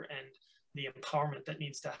here and the empowerment that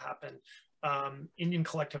needs to happen. Indian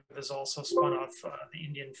Collective has also spun off the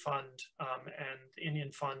Indian Fund, and the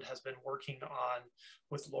Indian Fund has been working on,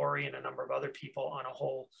 with Laurie and a number of other people, on a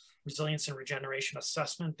whole resilience and regeneration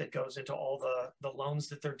assessment that goes into all the loans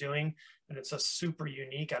that they're doing. And it's a super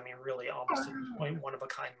unique, I mean, really almost a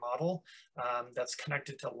one-of-a-kind model that's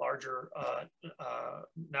connected to larger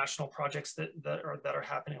national projects that are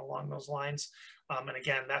happening along those lines. And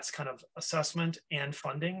again, that's kind of assessment and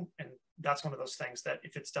funding. And that's one of those things that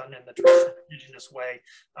if it's done in the traditional Indigenous way,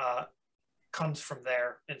 comes from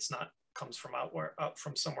there. It's not comes from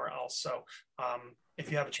from somewhere else. So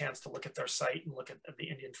if you have a chance to look at their site and look at the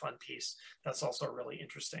Indian Fund piece, that's also really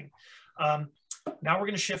interesting. Now we're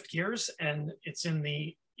going to shift gears, and it's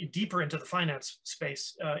deeper into the finance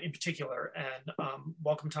space in particular. And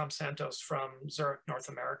welcome Tom Santos from Zurich, North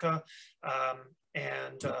America,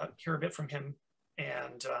 and hear a bit from him.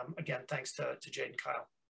 And again, thanks to Jade and Kyle.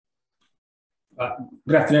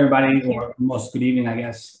 Good afternoon, everybody, or almost good evening, I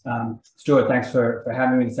guess. Stewart, thanks for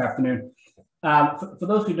having me this afternoon. For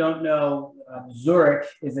those who don't know, Zurich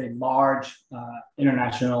is a large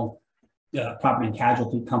international property and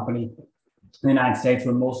casualty company in the United States.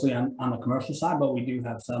 We're mostly on the commercial side, but we do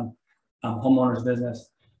have some homeowners business.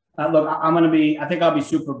 Look, I think I'll be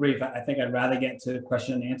super brief. I think I'd rather get to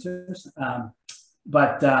question and answers.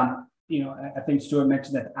 You know, I think Stewart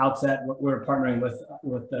mentioned at the outset, we're partnering with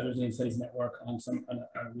the Resiliency Studies Network on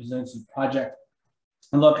a resiliency project.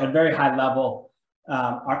 And look, at a very high level,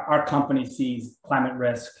 our company sees climate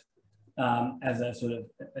risk as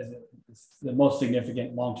the most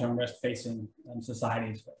significant long-term risk facing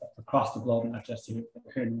societies across the globe, not just here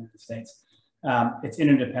in the United States. It's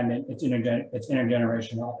interdependent, it's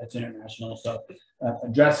intergenerational, it's international. So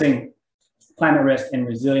addressing climate risk and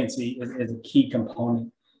resiliency is a key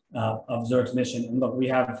component of Zurich's mission. And look, we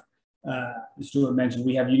have, Stewart mentioned,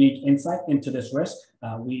 we have unique insight into this risk.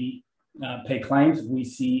 We pay claims. We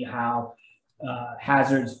see how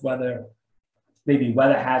hazards, whether they be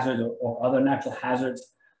weather hazards or other natural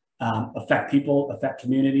hazards, affect people, affect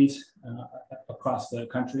communities across the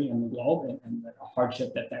country and the globe, and the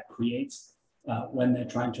hardship that creates when they're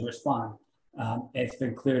trying to respond. It's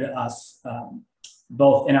been clear to us,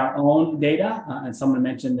 both in our own data, and someone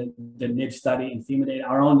mentioned the NID study and FEMA data,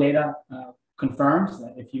 our own data confirms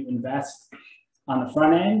that if you invest on the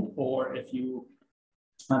front end, or if you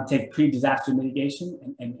take pre-disaster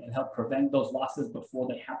mitigation and help prevent those losses before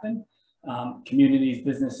they happen, communities,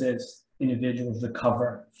 businesses, individuals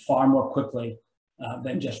recover far more quickly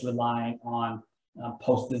than just relying on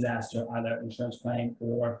post-disaster, either insurance claim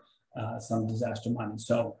or some disaster money.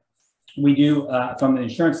 So we do, from the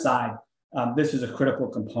insurance side, this is a critical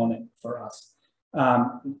component for us.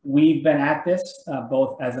 We've been at this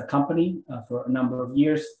both as a company for a number of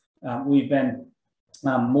years. We've been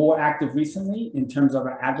more active recently in terms of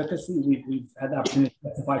our advocacy. We've had the opportunity to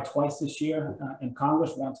testify twice this year in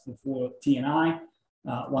Congress, once before T&I,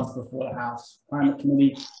 once before the House Climate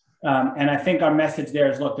Committee. And I think our message there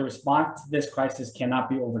is, look, the response to this crisis cannot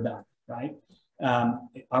be overdone, right?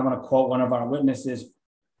 I want to quote one of our witnesses,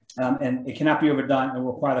 and it cannot be overdone and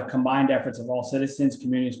require the combined efforts of all citizens,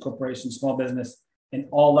 communities, corporations, small business, and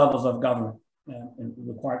all levels of government, and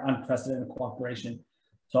require unprecedented cooperation.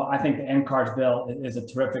 So I think the NCARS bill is a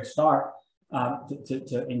terrific start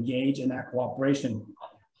to engage in that cooperation.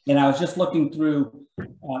 And I was just looking through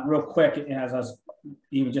real quick, as I was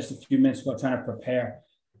even just a few minutes ago trying to prepare,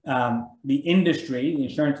 the industry, the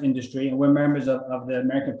insurance industry, and we're members of the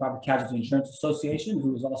American Property Casualty Insurance Association,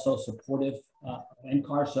 who is also supportive of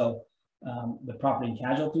NCARS. So the property and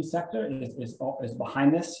casualty sector is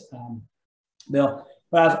behind this bill.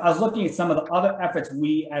 But I was looking at some of the other efforts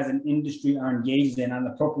we as an industry are engaged in on the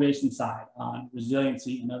appropriation side, on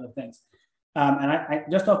resiliency and other things. And I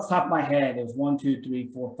just off the top of my head, there's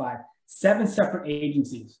 7 separate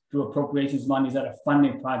agencies through appropriations monies that are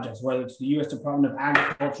funding projects, whether it's the U.S. Department of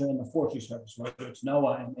Agriculture and the Forestry Service, whether it's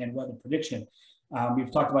NOAA and weather prediction.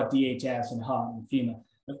 We've talked about DHS and HUD and FEMA.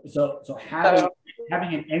 So having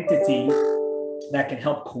an entity that can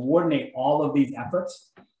help coordinate all of these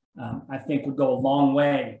efforts, I think would go a long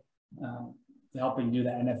way to helping do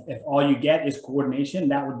that. And if all you get is coordination,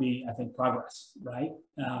 that would be, I think, progress, right?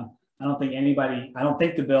 I don't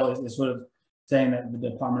think the bill is sort of saying that the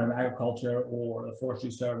Department of Agriculture or the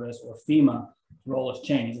Forestry Service or FEMA role has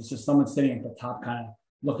changed. It's just someone sitting at the top kind of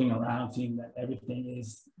looking around, seeing that everything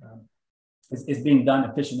is being done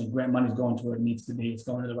efficiently. Grant money is going to where it needs to be. It's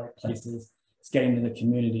going to the right places. It's getting to the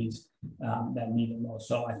communities that need it most.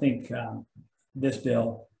 So I think this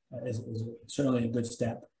bill is certainly a good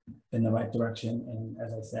step in the right direction. And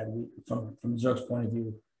as I said, from Zurich's point of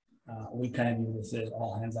view, we kind of view this as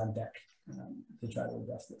all hands on deck to try to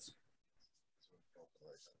address this.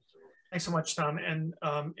 Thanks so much, Tom, and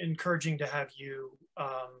encouraging to have you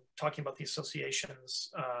talking about the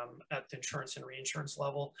associations at the insurance and reinsurance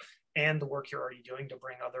level, and the work you're already doing to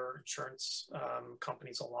bring other insurance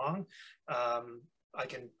companies along. I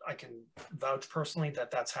can vouch personally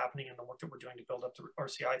that that's happening in the work that we're doing to build up the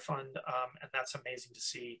RCI fund, and that's amazing to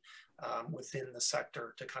see within the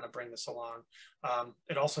sector to kind of bring this along.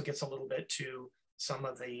 It also gets a little bit to some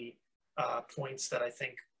of the points that I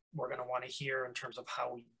think we're going to want to hear in terms of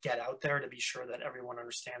how we get out there to be sure that everyone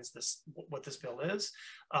understands what this bill is.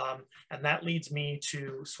 And that leads me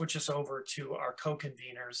to switch us over to our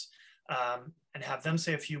co-conveners and have them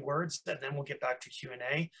say a few words, and then we'll get back to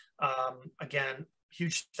Q&A. Again,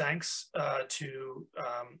 huge thanks to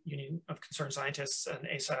Union of Concerned Scientists and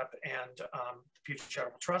ASAP and the Pew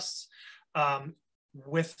Charitable Trusts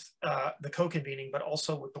with the co-convening, but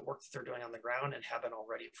also with the work that they're doing on the ground and have been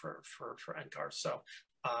already for NCARS. So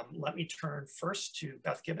let me turn first to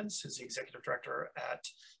Beth Gibbons, who's the Executive Director at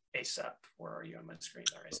ASAP. Where are you on my screen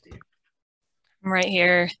there? I see you. I'm right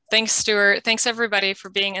here. Thanks, Stewart. Thanks, everybody, for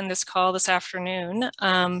being in this call this afternoon.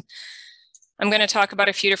 I'm going to talk about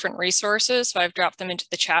a few different resources, so I've dropped them into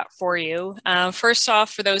the chat for you. First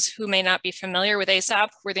off, for those who may not be familiar with ASAP,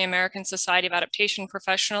 we're the American Society of Adaptation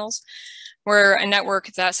Professionals. We're a network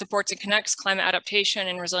that supports and connects climate adaptation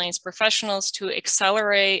and resilience professionals to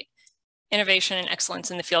accelerate innovation and excellence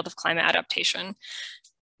in the field of climate adaptation.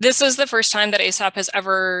 This is the first time that ASAP has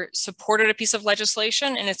ever supported a piece of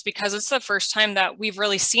legislation, and it's because it's the first time that we've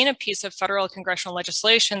really seen a piece of federal congressional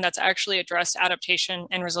legislation that's actually addressed adaptation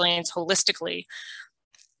and resilience holistically.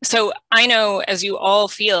 So I know, as you all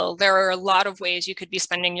feel, there are a lot of ways you could be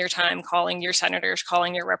spending your time calling your senators,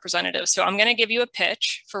 calling your representatives. So I'm going to give you a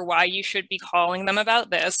pitch for why you should be calling them about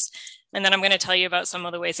this. And then I'm going to tell you about some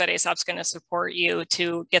of the ways that ASAP's going to support you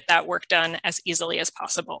to get that work done as easily as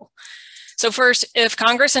possible. So first, if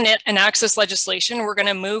Congress enacts this legislation, we're going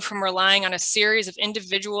to move from relying on a series of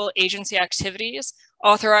individual agency activities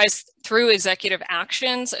authorized through executive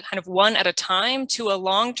actions, kind of one at a time, to a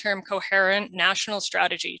long-term coherent national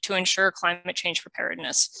strategy to ensure climate change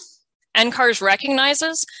preparedness. NCARS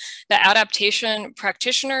recognizes that adaptation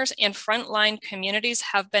practitioners and frontline communities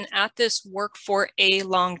have been at this work for a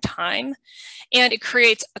long time, and it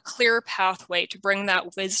creates a clear pathway to bring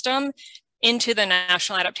that wisdom into the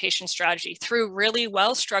national adaptation strategy through really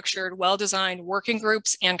well-structured, well-designed working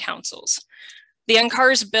groups and councils. The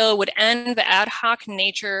NCARS bill would end the ad hoc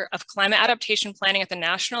nature of climate adaptation planning at the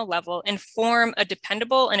national level and form a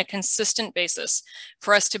dependable and a consistent basis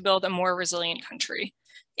for us to build a more resilient country.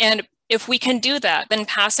 And if we can do that, then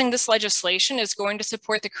passing this legislation is going to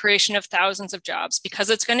support the creation of thousands of jobs, because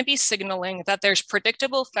it's going to be signaling that there's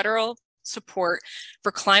predictable federal support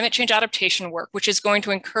for climate change adaptation work, which is going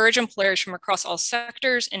to encourage employers from across all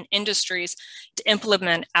sectors and industries to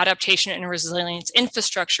implement adaptation and resilience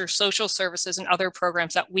infrastructure, social services, and other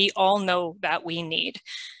programs that we all know that we need.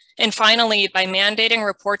 And finally, by mandating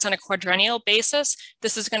reports on a quadrennial basis,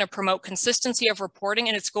 this is going to promote consistency of reporting,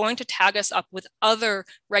 and it's going to tag us up with other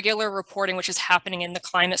regular reporting, which is happening in the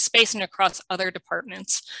climate space and across other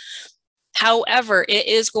departments. However, it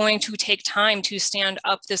is going to take time to stand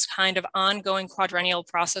up this kind of ongoing quadrennial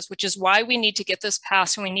process, which is why we need to get this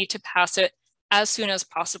passed, and we need to pass it as soon as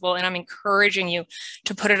possible. And I'm encouraging you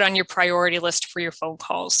to put it on your priority list for your phone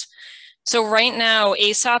calls. So right now,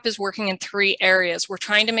 ASAP is working in 3 areas. We're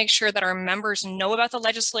trying to make sure that our members know about the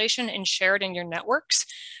legislation and share it in your networks.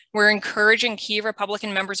 We're encouraging key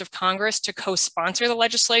Republican members of Congress to co-sponsor the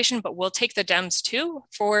legislation, but we'll take the Dems too,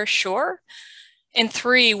 for sure. And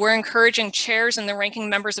 3, we're encouraging chairs and the ranking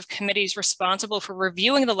members of committees responsible for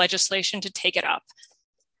reviewing the legislation to take it up.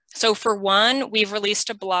 So for one, we've released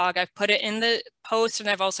a blog. I've put it in the post, and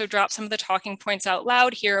I've also dropped some of the talking points out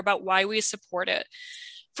loud here about why we support it.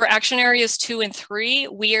 For action areas 2 and 3,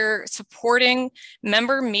 we are supporting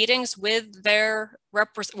member meetings with their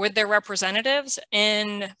representatives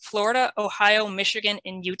in Florida, Ohio, Michigan,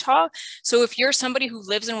 and Utah. So if you're somebody who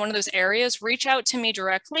lives in one of those areas, reach out to me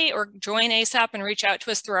directly or join ASAP and reach out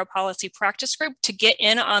to us through our policy practice group to get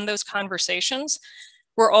in on those conversations.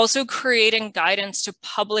 We're also creating guidance to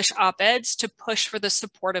publish op-eds to push for the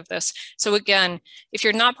support of this. So again, if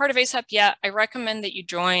you're not part of ASAP yet, I recommend that you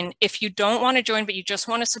join. If you don't want to join, but you just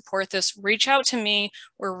want to support this, reach out to me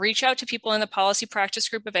or reach out to people in the policy practice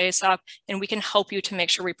group of ASAP, and we can help you to make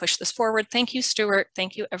sure we push this forward. Thank you, Stewart.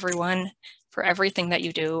 Thank you, everyone, for everything that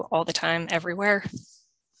you do all the time, everywhere.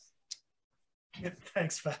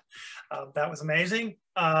 Thanks, Beth. That was amazing.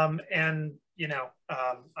 I'm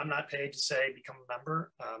not paid to say become a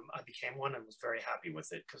member. I became one and was very happy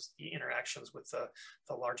with it because the interactions with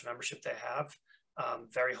the large membership they have,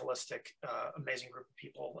 very holistic, amazing group of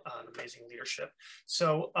people, amazing leadership.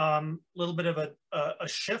 So a little bit of a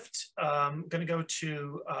shift. I'm going to go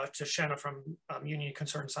to Shanna from Union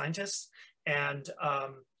Concerned Scientists, and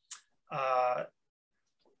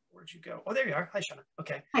where'd you go? Oh, there you are. Hi, Shanna.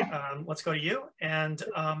 Okay, let's go to you, and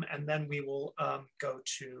then we will go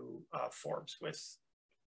to Forbes with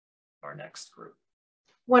our next group.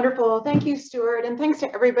 Wonderful. Thank you, Stewart, and thanks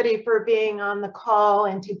to everybody for being on the call,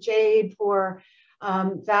 and to Jade for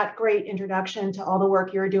that great introduction to all the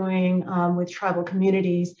work you're doing with tribal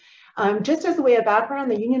communities. Just as a way of background,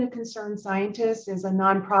 the Union of Concerned Scientists is a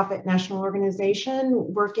nonprofit national organization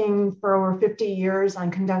working for over 50 years on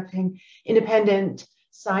conducting independent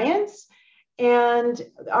science. And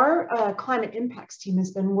our climate impacts team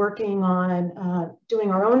has been working on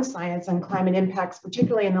doing our own science on climate impacts,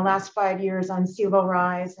 particularly in the last 5 years on sea level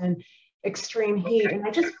rise and extreme heat. And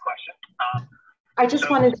I just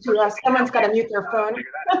wanted to, someone's got to mute their phone.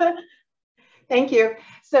 Thank you.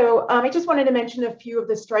 So I just wanted to mention a few of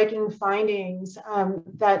the striking findings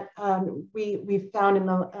that we've found in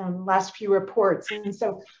the last few reports. And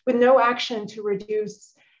so with no action to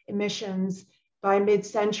reduce emissions by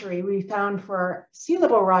mid-century, we found for our sea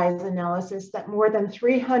level rise analysis that more than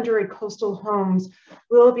 300 coastal homes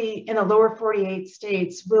will be in the lower 48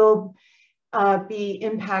 states will be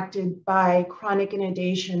impacted by chronic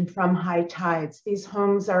inundation from high tides. These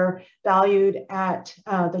homes are valued at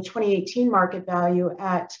the 2018 market value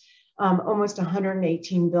at almost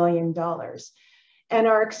 $118 billion. And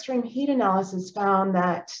our extreme heat analysis found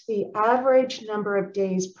that the average number of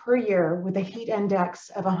days per year with a heat index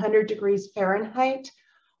of 100 degrees Fahrenheit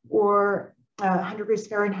or 100 degrees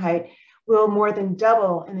Fahrenheit will more than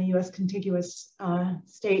double in the US contiguous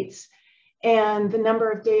states. And the number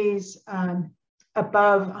of days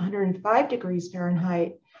above 105 degrees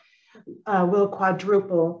Fahrenheit will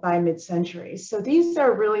quadruple by mid-century. So these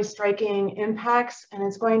are really striking impacts, and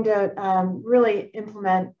it's going to really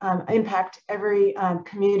impact every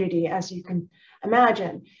community, as you can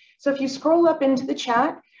imagine. So if you scroll up into the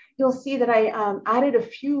chat, you'll see that I added a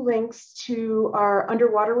few links to our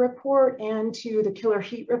underwater report and to the killer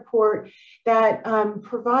heat report that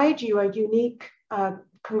provide you a unique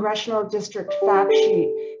congressional district fact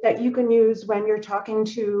sheet that you can use when you're talking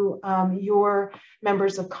to your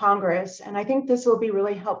members of Congress. And I think this will be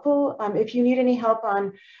really helpful. If you need any help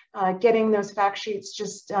on getting those fact sheets,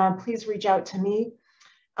 just please reach out to me.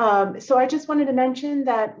 So I just wanted to mention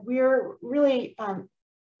that we're really,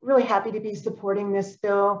 really happy to be supporting this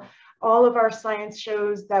bill. All of our science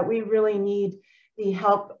shows that we really need the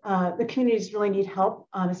help, the communities really need help,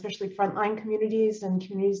 especially frontline communities and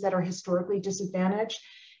communities that are historically disadvantaged.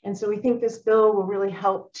 And so we think this bill will really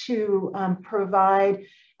help to provide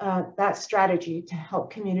that strategy to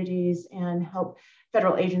help communities and help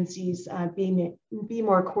federal agencies be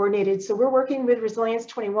more coordinated. So we're working with Resilience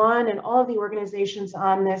 21 and all of the organizations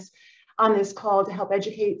on this call to help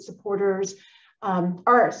educate supporters,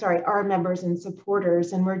 our members and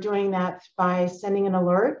supporters. And we're doing that by sending an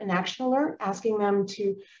alert, an action alert, asking them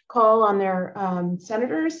to call on their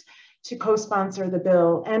senators to co-sponsor the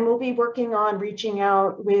bill. And we'll be working on reaching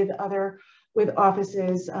out with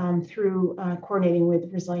offices through coordinating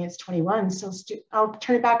with Resilience 21. So I'll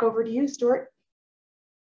turn it back over to you, Stewart.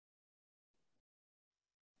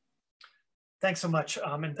 Thanks so much,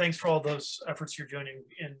 and thanks for all those efforts you're doing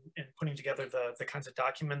in putting together the kinds of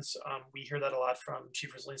documents. We hear that a lot from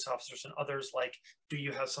chief resilience officers and others, like, do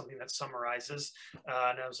you have something that summarizes?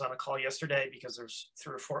 And I was on a call yesterday because there's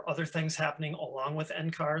 3 or 4 other things happening along with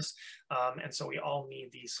NCARS, and so we all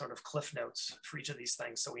need these sort of cliff notes for each of these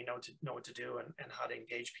things so we know what to do and how to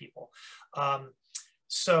engage people.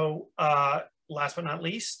 Last but not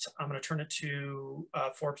least, I'm going to turn it to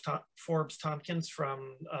Forbes Tompkins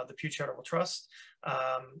from the Pew Charitable Trusts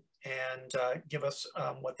and give us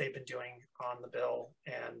what they've been doing on the bill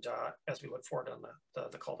and as we look forward on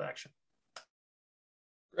the call to action.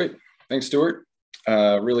 Great. Thanks, Stewart.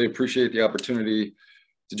 Really appreciate the opportunity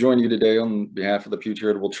to join you today on behalf of the Pew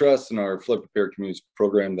Charitable Trust and our Flood Prepared Communities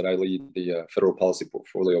program that I lead the federal policy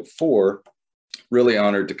portfolio for. Really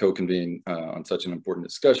honored to co-convene on such an important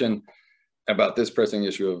discussion about this pressing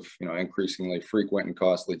issue of increasingly frequent and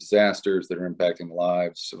costly disasters that are impacting the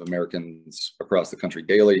lives of Americans across the country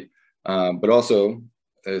daily, but also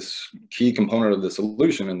this key component of the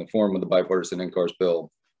solution in the form of the bipartisan NCARS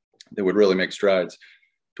bill that would really make strides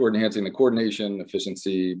toward enhancing the coordination,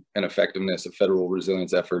 efficiency, and effectiveness of federal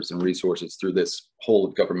resilience efforts and resources through this whole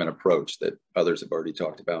of government approach that others have already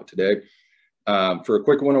talked about today. For a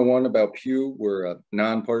quick 101 about Pew, we're a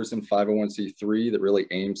nonpartisan 501c3 that really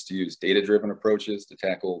aims to use data-driven approaches to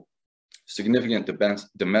tackle significant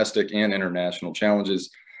domestic and international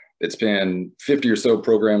challenges that span 50 or so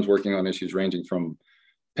programs working on issues ranging from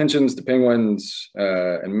pensions to penguins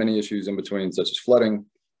and many issues in between, such as flooding.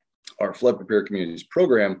 Our Flood Prepared Communities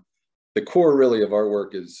program, the core really of our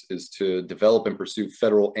work is to develop and pursue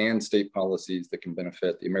federal and state policies that can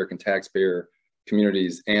benefit the American taxpayer,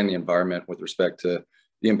 communities, and the environment with respect to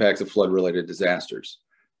the impacts of flood-related disasters.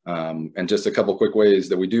 And just a couple quick ways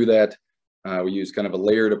that we do that. We use kind of a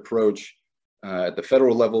layered approach at the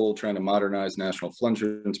federal level, trying to modernize national flood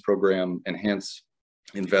insurance program, enhance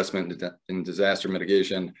investment in disaster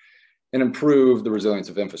mitigation, and improve the resilience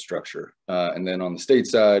of infrastructure. And then on the state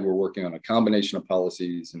side, we're working on a combination of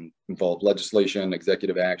policies and involve legislation,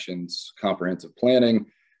 executive actions, comprehensive planning,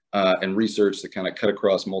 and research that kind of cut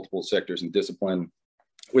across multiple sectors and discipline,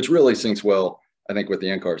 which really syncs well, I think, with the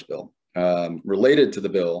NCARS bill. Related to the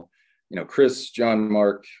bill, Chris, John,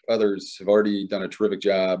 Mark, others have already done a terrific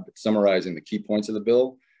job summarizing the key points of the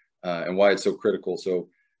bill and why it's so critical. So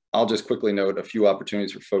I'll just quickly note a few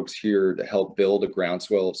opportunities for folks here to help build a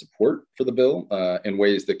groundswell of support for the bill in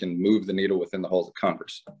ways that can move the needle within the halls of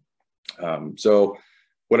Congress. So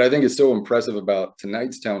what I think is so impressive about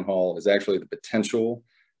tonight's town hall is actually the potential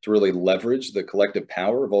to really leverage the collective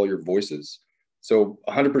power of all your voices. So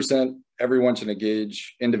 100% everyone should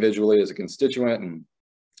engage individually as a constituent and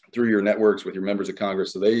through your networks with your members of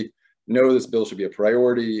Congress so they know this bill should be a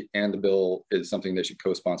priority and the bill is something they should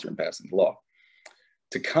co-sponsor and pass into law.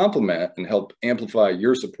 To complement and help amplify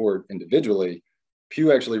your support individually,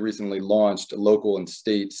 Pew actually recently launched a local and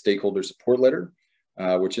state stakeholder support letter,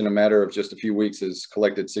 which in a matter of just a few weeks has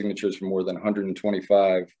collected signatures from more than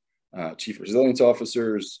 125 chief resilience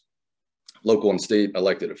officers, local and state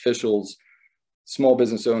elected officials, small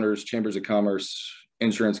business owners, chambers of commerce,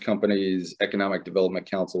 insurance companies, economic development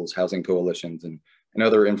councils, housing coalitions, and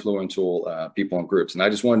other influential people and groups. And I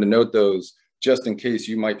just wanted to note those just in case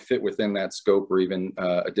you might fit within that scope or even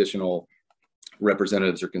additional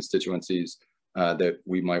representatives or constituencies that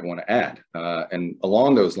we might want to add. And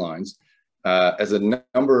along those lines, as the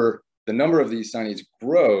number of these signees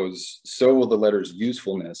grows, so will the letter's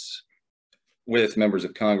usefulness with members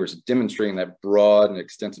of Congress, demonstrating that broad and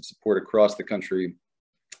extensive support across the country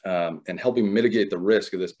and helping mitigate the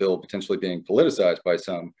risk of this bill potentially being politicized by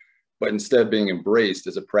some, but instead being embraced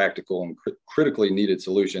as a practical and critically needed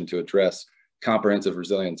solution to address comprehensive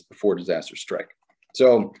resilience before disaster strike.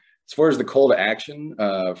 So as far as the call to action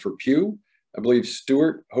for Pew, I believe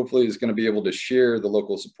Stewart hopefully is going to be able to share the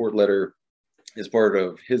local support letter as part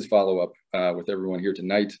of his follow-up with everyone here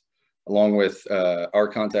tonight, along with our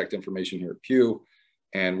contact information here at Pew.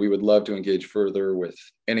 And we would love to engage further with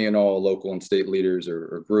any and all local and state leaders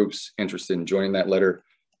or groups interested in joining that letter.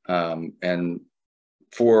 And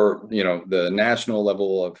for the national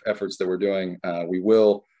level of efforts that we're doing, we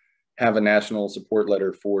will have a national support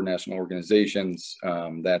letter for national organizations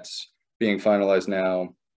that's being finalized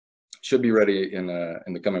now, should be ready in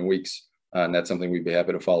the coming weeks. And that's something we'd be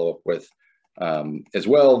happy to follow up with as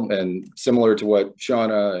well. And similar to what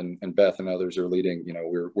Shauna and Beth and others are leading,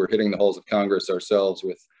 we're hitting the halls of Congress ourselves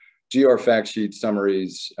with GR fact sheets,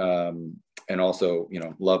 summaries, and also,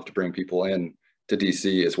 love to bring people in to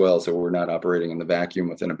DC as well. So we're not operating in the vacuum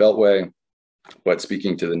within a beltway, but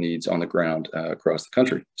speaking to the needs on the ground across the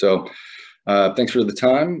country. So thanks for the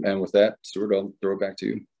time. And with that, Stewart, I'll throw it back to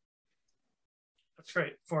you. That's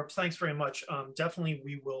great, Forbes. Thanks very much. Definitely,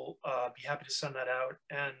 we will be happy to send that out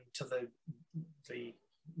and to the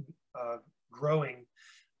growing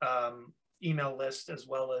email list, as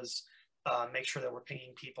well as make sure that we're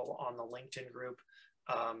pinging people on the LinkedIn group.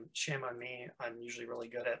 Shame on me. I'm usually really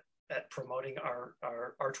good at promoting our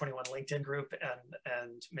R21 LinkedIn group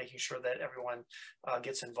and making sure that everyone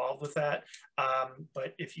gets involved with that.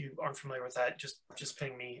 But if you aren't familiar with that, just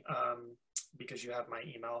ping me because you have my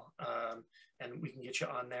email and we can get you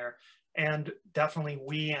on there. And definitely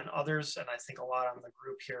we and others, and I think a lot on the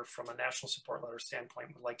group here from a national support letter standpoint,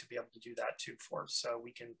 would like to be able to do that too, so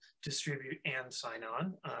we can distribute and sign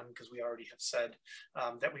on because we already have said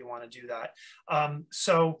that we want to do that.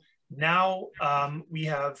 So now we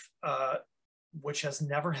have, which has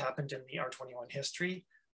never happened in the R21 history,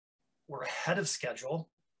 we're ahead of schedule.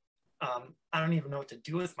 I don't even know what to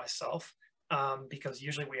do with myself because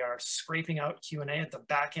usually we are scraping out Q&A at the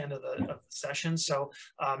back end of the session. So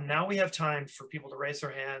now we have time for people to raise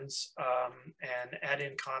their hands and add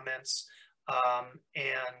in comments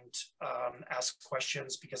and ask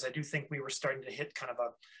questions, because I do think we were starting to hit kind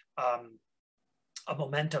of a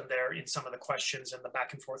momentum there in some of the questions and the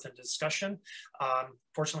back and forth and discussion.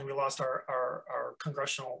 Fortunately, we lost our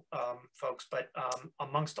congressional folks, but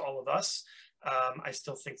amongst all of us, I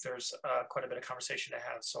still think there's quite a bit of conversation to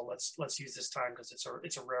have. So let's use this time, because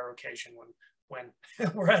it's a rare occasion when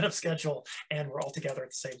we're out of schedule and we're all together at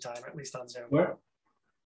the same time, at least on Zoom.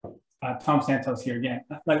 Tom Santos here again.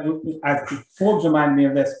 Like Forbes reminded me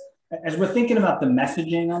of this as we're thinking about the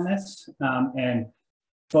messaging on this, and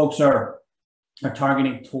folks are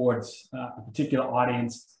targeting towards a particular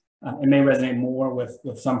audience. It may resonate more with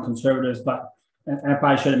some conservatives, but and I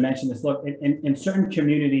probably should have mentioned this. Look, in certain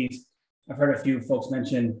communities, I've heard a few folks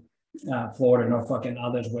mention Florida, Norfolk, and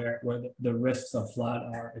others where the risks of flood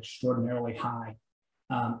are extraordinarily high.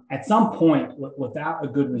 At some point, without a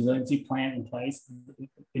good resiliency plan in place,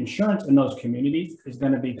 insurance in those communities is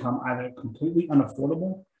going to become either completely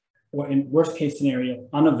unaffordable or, in worst case scenario,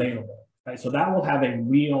 unavailable. Right? So that will have a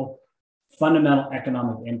real fundamental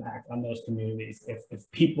economic impact on those communities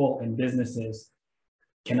if people and businesses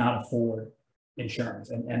cannot afford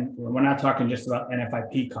insurance. And we're not talking just about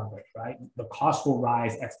NFIP coverage, right? The cost will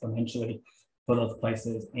rise exponentially for those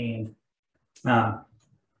places, and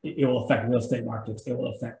it will affect real estate markets. It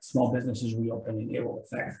will affect small businesses reopening. It will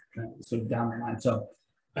affect sort of down the line. So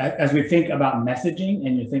as we think about messaging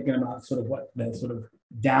and you're thinking about sort of what the sort of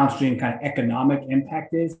downstream kind of economic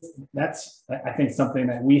impact is, that's, I think, something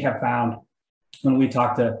that we have found when we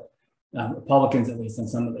talk to Republicans, at least, on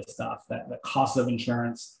some of this stuff, that the cost of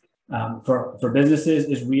insurance for businesses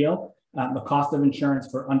is real. The cost of insurance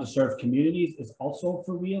for underserved communities is also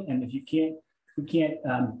for real. And if we can't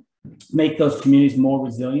make those communities more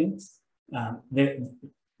resilient,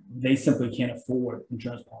 they simply can't afford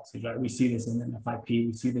insurance policies, right? We see this in NFIP,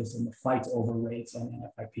 we see this in the fights over rates on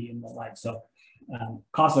NFIP and the like. So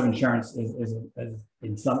cost of insurance is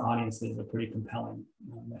in some audiences a pretty compelling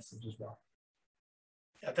message as well.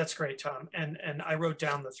 Yeah, that's great, Tom. And I wrote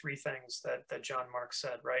down the 3 things that John Mark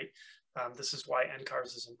said, right? This is why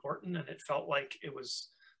NCARS is important. And it felt like it was,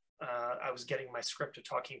 I was getting my script of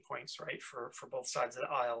talking points, right, for both sides of the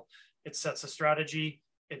aisle. It sets a strategy,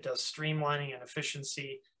 it does streamlining and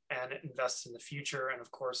efficiency, and it invests in the future. And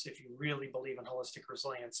of course, if you really believe in holistic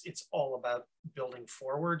resilience, it's all about building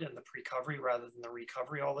forward and the pre-recovery rather than the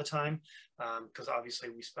recovery all the time, because obviously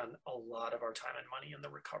we spend a lot of our time and money in the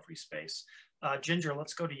recovery space. Ginger,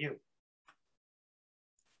 let's go to you.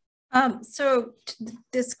 So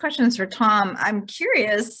this question is for Tom. I'm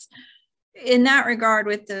curious in that regard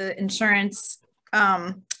with the insurance.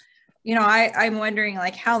 You know, I'm wondering,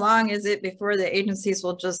 like, how long is it before the agencies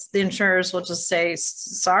will just, the insurers will just say,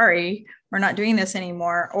 sorry, we're not doing this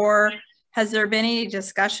anymore? Or has there been any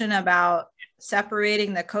discussion about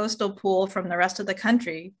separating the coastal pool from the rest of the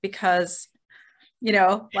country? Because, you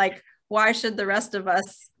know, like, why should the rest of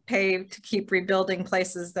us pay to keep rebuilding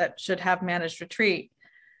places that should have managed retreat?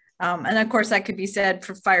 And of course, that could be said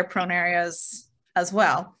for fire-prone areas as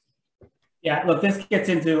well. Yeah, look, this gets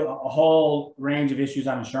into a whole range of issues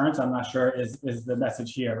on insurance. I'm not sure is the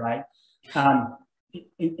message here, right?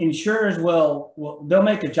 Insurers they'll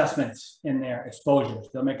make adjustments in their exposures.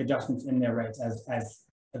 They'll make adjustments in their rates as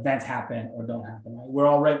events happen or don't happen.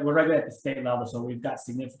 Right? We're regulated at the state level, so we've got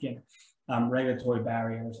significant regulatory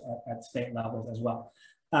barriers at state levels as well.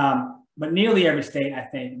 But nearly every state, I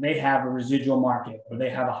think, they have a residual market or they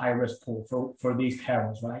have a high risk pool for these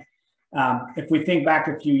perils, right? If we think back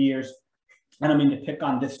a few years, I don't mean to pick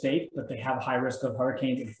on this state, but they have a high risk of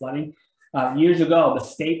hurricanes and flooding. Years ago, the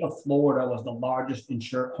state of Florida was the largest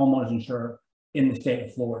homeowners insurer in the state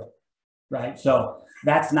of Florida, right? So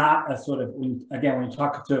that's not a sort of, again, when you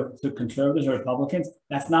talk to conservatives or Republicans,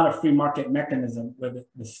 that's not a free market mechanism where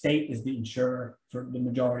the state is the insurer for the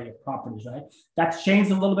majority of properties, right? That's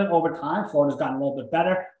changed a little bit over time. Florida's gotten a little bit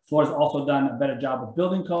better. Florida's also done a better job of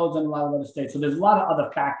building codes than a lot of other states. So there's a lot of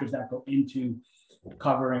other factors that go into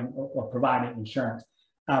covering or providing insurance.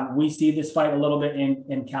 We see this fight a little bit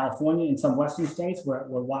in California, in some Western states where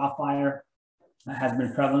wildfire has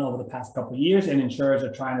been prevalent over the past couple of years, and insurers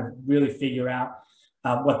are trying to really figure out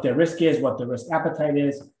what their risk is, what their risk appetite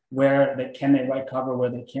is, where they write cover,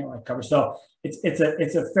 where they can't write cover. So it's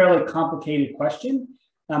a fairly complicated question,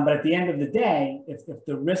 but at the end of the day, if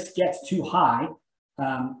the risk gets too high,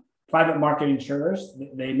 private market insurers,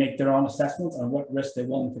 they make their own assessments on what risk they're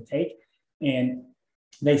willing to take, and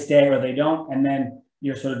they stay or they don't, and then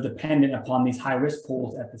you're sort of dependent upon these high risk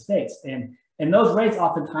pools at the states. And those rates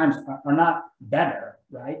oftentimes are not better,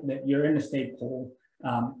 right? That you're in the state pool.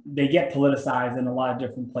 They get politicized in a lot of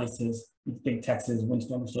different places. You think Texas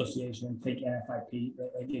Windstorm Association, think NFIP,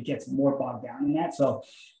 it gets more bogged down in that. So,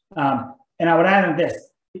 and I would add on this,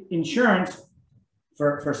 insurance,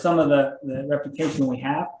 for some of the reputation we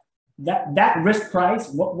have, that risk price,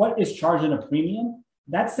 what is charged in a premium,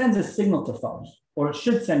 that sends a signal to folks, or it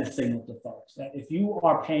should send a signal to folks, that if you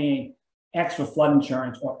are paying extra flood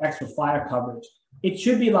insurance or extra fire coverage, it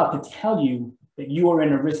should be allowed to tell you that you are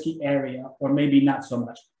in a risky area, or maybe not so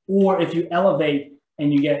much. Or if you elevate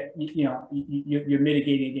and you get, you're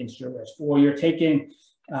mitigating against your risk, or you're taking,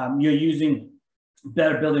 you're using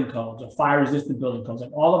better building codes or fire resistant building codes,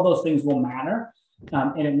 like all of those things will matter.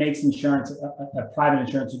 And it makes insurance, a private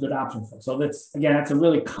insurance, a good option for. So that's a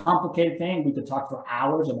really complicated thing. We could talk for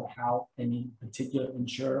hours about how any particular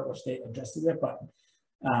insurer or state addresses it, but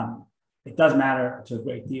it does matter to a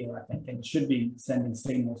great deal, I think, and it should be sending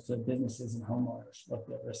signals to businesses and homeowners what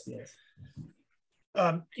the risk is.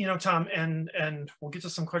 You know, Tom, and we'll get to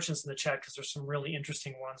some questions in the chat because there's some really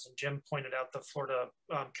interesting ones. And Jim pointed out the Florida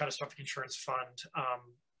Catastrophic Insurance Fund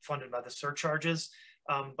funded by the surcharges,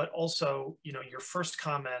 but also, you know, your first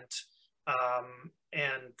comment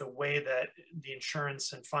and the way that the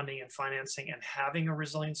insurance and funding and financing and having a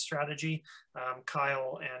resilience strategy.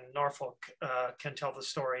 Kyle and Norfolk can tell the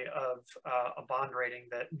story of a bond rating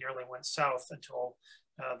that nearly went south until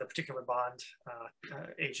the particular bond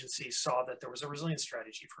agency saw that there was a resilience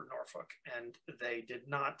strategy for Norfolk, and they did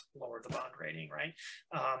not lower the bond rating, right?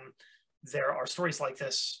 There are stories like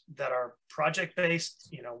this that are project-based,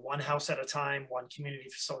 you know, one house at a time, one community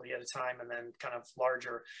facility at a time, and then kind of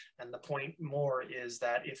larger. And the point more is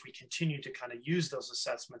that if we continue to kind of use those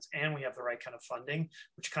assessments and we have the right kind of funding,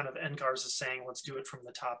 which kind of NCARS is saying, let's do it from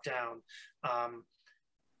the top down,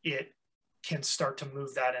 it can start to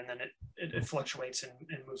move that, and then it fluctuates and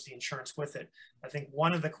moves the insurance with it. I think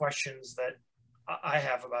one of the questions that I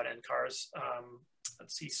have about NCARS,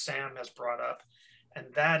 let's see, Sam has brought up, and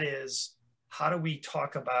that is, how do we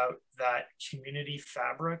talk about that community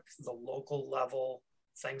fabric, the local level,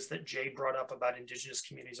 things that Jay brought up about Indigenous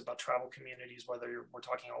communities, about tribal communities, whether we're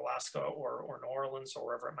talking Alaska or New Orleans or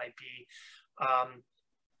wherever it might be.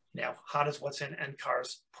 Now, how does what's in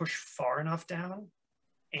NCARS push far enough down,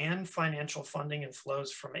 and financial funding and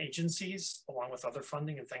flows from agencies, along with other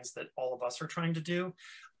funding and things that all of us are trying to do,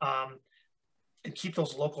 and keep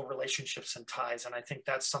those local relationships and ties. And I think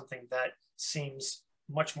that's something that seems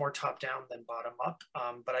much more top down than bottom up.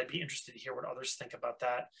 But I'd be interested to hear what others think about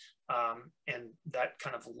that, and that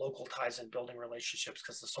kind of local ties and building relationships,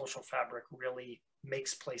 because the social fabric really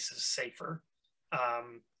makes places safer.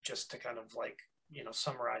 Just to kind of like, you know,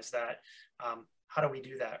 summarize that. How do we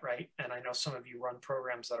do that, right? And I know some of you run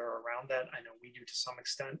programs that are around that. I know we do to some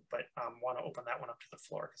extent, but want to open that one up to the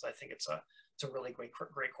floor, because I think it's a really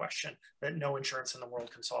great question that no insurance in the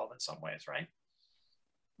world can solve in some ways, right?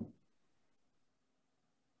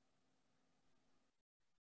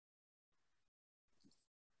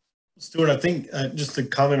 Stuart, I think just to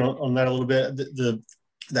comment on that a little bit, the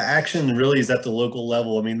action really is at the local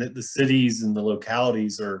level. I mean, the cities and the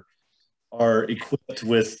localities are equipped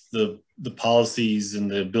with the policies and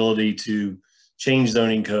the ability to change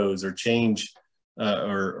zoning codes or change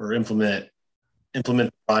or implement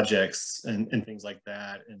projects and things like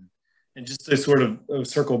that. And just to sort of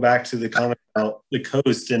circle back to the comment about the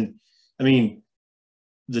coast, and I mean,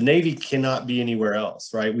 the Navy cannot be anywhere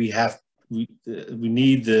else, right? We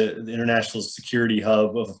need the international security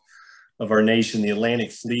hub of our nation. The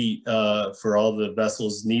Atlantic Fleet for all the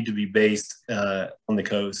vessels need to be based on the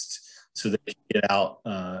coast, so they can get out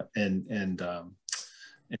and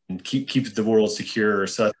keep the world secure.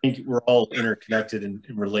 So I think we're all interconnected and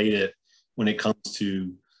related when it comes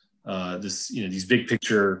to this, you know, these big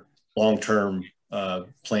picture, long-term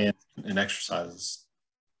plans and exercises.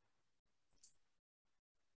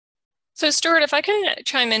 So Stewart, if I can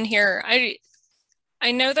chime in here,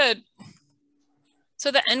 I know that,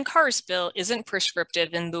 so the NCARS bill isn't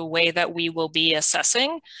prescriptive in the way that we will be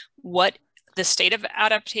assessing what the state of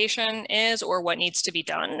adaptation is or what needs to be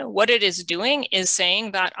done. What it is doing is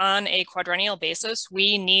saying that on a quadrennial basis,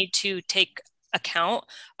 we need to take account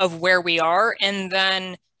of where we are and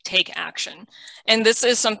then take action. And this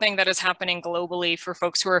is something that is happening globally for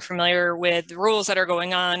folks who are familiar with the rules that are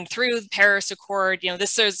going on through the Paris Accord. You know,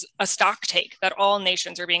 this is a stock take that all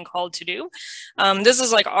nations are being called to do. This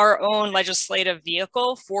is like our own legislative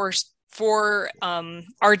vehicle for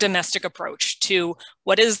our domestic approach to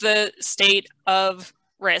what is the state of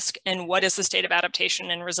risk and what is the state of adaptation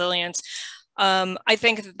and resilience. I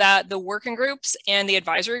think that the working groups and the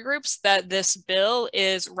advisory groups that this bill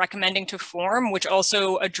is recommending to form, which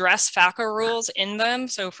also address FACA rules in them.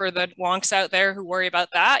 So for the wonks out there who worry about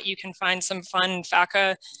that, you can find some fun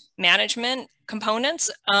FACA management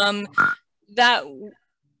components. That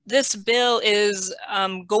this bill is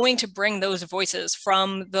going to bring those voices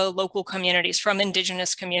from the local communities, from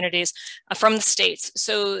Indigenous communities, from the states,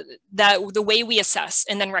 so that the way we assess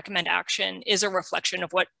and then recommend action is a reflection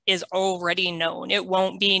of what is already known. It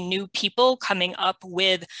won't be new people coming up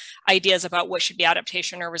with ideas about what should be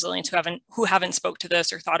adaptation or resilience who haven't spoke to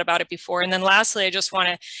this or thought about it before. And then lastly, I just want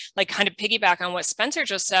to like kind of piggyback on what Spencer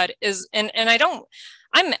just said is, and I'm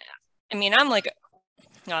like,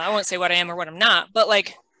 no, I won't say what I am or what I'm not, but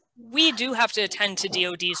like, we do have to attend to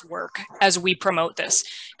DOD's work as we promote this,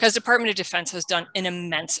 because Department of Defense has done an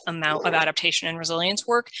immense amount of adaptation and resilience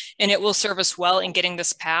work, and it will serve us well in getting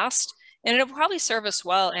this passed And it'll probably serve us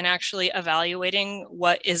well in actually evaluating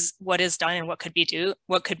what is done and what could be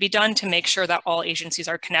done to make sure that all agencies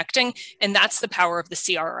are connecting. And that's the power of the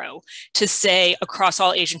CRO, to say across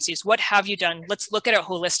all agencies, what have you done? Let's look at it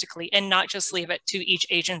holistically and not just leave it to each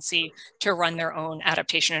agency to run their own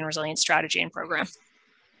adaptation and resilience strategy and program.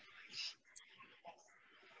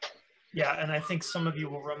 Yeah, and I think some of you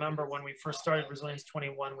will remember when we first started Resilience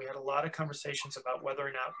 21, we had a lot of conversations about whether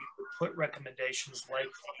or not we would put recommendations like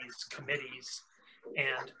these committees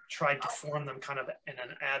and tried to form them kind of in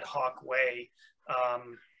an ad hoc way.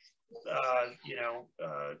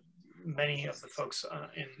 Many of the folks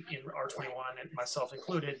in R21, and myself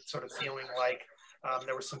included, sort of feeling like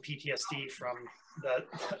there was some PTSD from that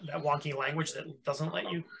wonky language that doesn't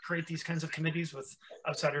let you create these kinds of committees with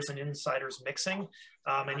outsiders and insiders mixing,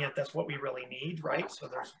 and yet that's what we really need, right? So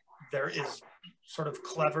there is sort of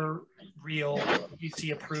clever, real,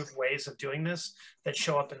 PC approved ways of doing this that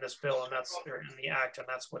show up in this bill, and that's in the act, and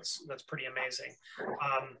that's pretty amazing.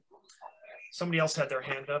 Somebody else had their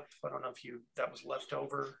hand up. I don't know if that was left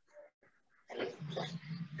over.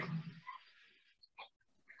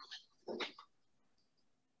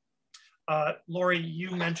 Laurie,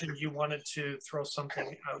 you mentioned you wanted to throw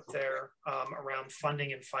something out there around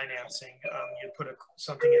funding and financing. You put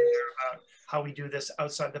something in there about how we do this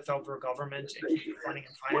outside the federal government and keep funding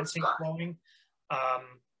and financing flowing.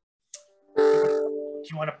 Do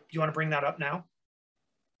you want to bring that up now?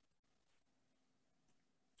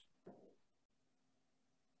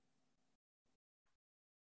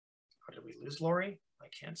 Or did we lose Laurie? I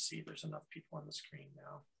can't see. There's enough people on the screen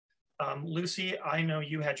now. Lucy, I know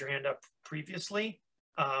you had your hand up previously.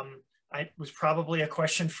 It was probably a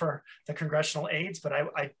question for the congressional aides, but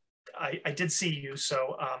I did see you,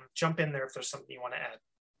 so jump in there if there's something you want to add.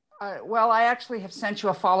 Well, I actually have sent you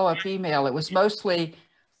a follow-up email. It was mostly,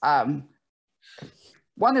 one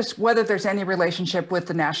is whether there's any relationship with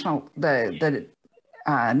the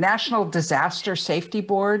National Disaster Safety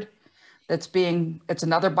Board. It's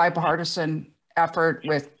another bipartisan effort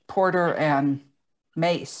with Porter and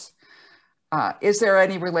Mace. Is there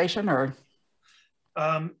any relation, or?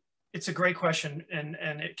 It's a great question, and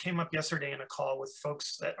it came up yesterday in a call with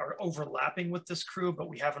folks that are overlapping with this crew, but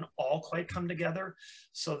we haven't all quite come together.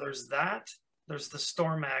 So there's that, there's the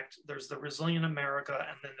STORM Act, there's the Resilient America,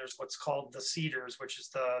 and then there's what's called the CEDARS, which is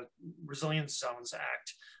the Resilience Zones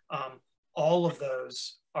Act. All of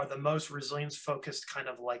those are the most resilience-focused kind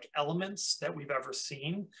of like elements that we've ever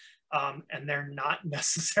seen, and they're not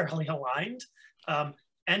necessarily aligned.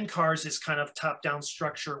 NCARS is kind of top-down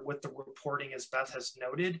structure with the reporting, as Beth has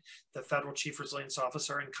noted, the Federal Chief Resilience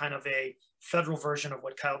Officer, and kind of a federal version of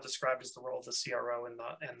what Kyle described as the role of the CRO in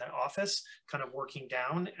the office, kind of working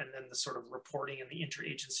down, and then the sort of reporting and the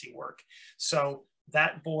interagency work. So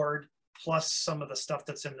that board, plus some of the stuff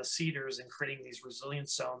that's in the CEDARS and creating these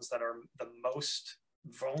resilience zones that are the most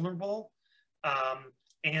vulnerable,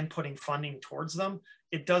 and putting funding towards them,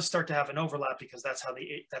 it does start to have an overlap, because that's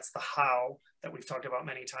the how that we've talked about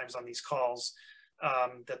many times on these calls,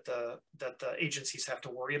 that the agencies have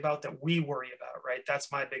to worry about, that we worry about, right?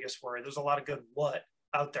 That's my biggest worry. There's a lot of good what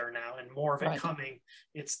out there now, and more of it coming.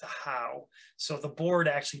 It's the how. So the board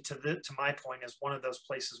actually, to my point, is one of those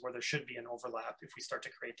places where there should be an overlap if we start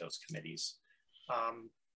to create those committees.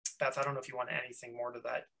 Beth, I don't know if you want anything more to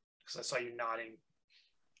that, because I saw you nodding.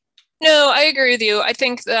 No, I agree with you. I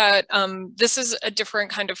think that this is a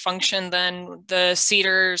different kind of function than the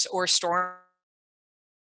CEDARS or STORM.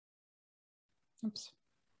 Oops.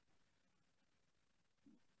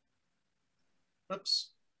 Oops.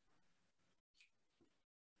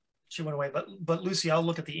 She went away, but Lucy, I'll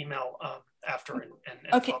look at the email after. And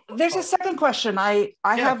okay, there's a second question. I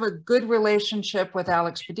have a good relationship with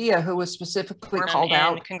Alex Padilla, who was specifically called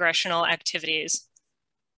out. Congressional activities.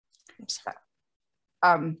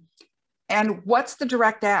 And what's the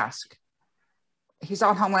direct ask? He's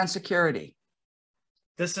on Homeland Security.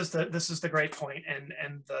 This is the great point,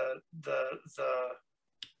 and the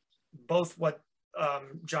both what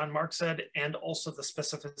John Mark said, and also the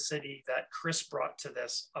specificity that Chris brought to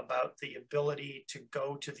this about the ability to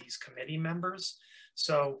go to these committee members.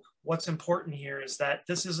 So what's important here is that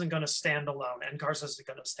this isn't going to stand alone. NCARS isn't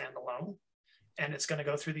going to stand alone, and it's going to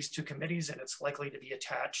go through these two committees, and it's likely to be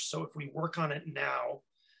attached. So if we work on it now,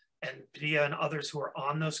 and María and others who are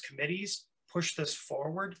on those committees push this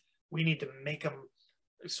forward, we need to make them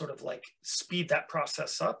sort of like speed that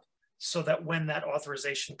process up, so that when that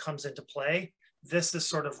authorization comes into play, this is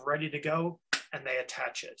sort of ready to go and they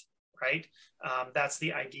attach it, right? That's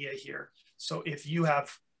the idea here. So if you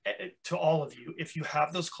have to all of you, if you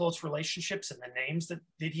have those close relationships and the names that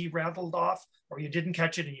he rattled off, or you didn't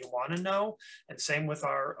catch it and you want to know, and same with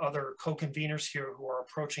our other co-conveners here who are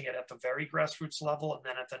approaching it at the very grassroots level and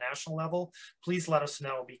then at the national level, please let us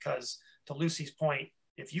know, because to Lucy's point,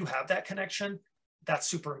 if you have that connection, that's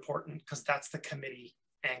super important, because that's the committee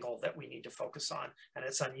angle that we need to focus on. And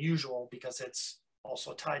it's unusual because it's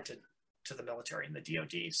also tied to the military and the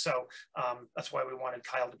DoD. So that's why we wanted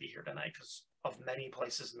Kyle to be here tonight, because of many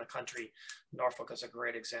places in the country, Norfolk is a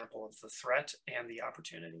great example of the threat and the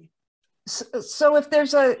opportunity. So if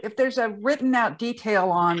there's a written out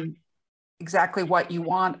detail on exactly what you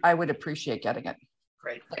want, I would appreciate getting it.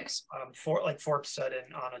 Great, thanks. Like Forbes said,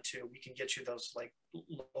 and Anna too, we can get you those like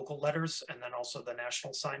local letters and then also the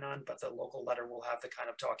national sign-on, but the local letter will have the kind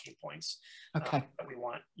of talking points that we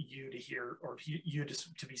want you to hear, or you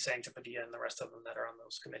to be saying to Padilla and the rest of them that are on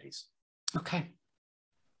those committees. Okay.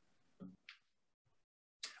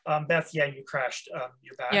 Beth, yeah, you crashed.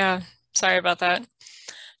 You're back. Yeah, sorry about that.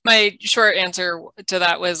 My short answer to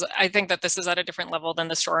that was, I think that this is at a different level than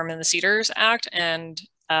the Storm and the Cedars Act, and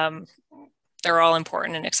they're all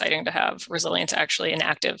important and exciting to have resilience actually in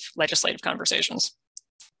active legislative conversations.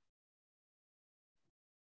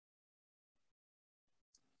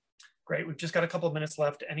 Great, we've just got a couple of minutes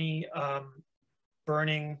left. Any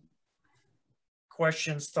burning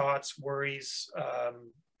questions, thoughts, worries,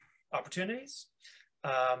 opportunities?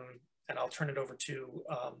 And I'll turn it over to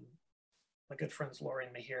my good friends Laurie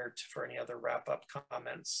and Mihir for any other wrap-up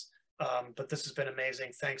comments. But this has been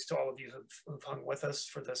amazing. Thanks to all of you who've hung with us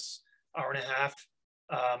for this hour and a half.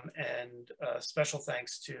 And special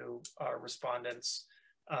thanks to our respondents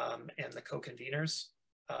and the co-conveners.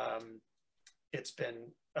 It's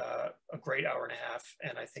been a great hour and a half,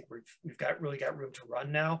 and I think we've really got room to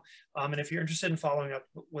run now. And if you're interested in following up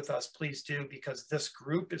with us, please do, because this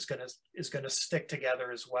group is gonna stick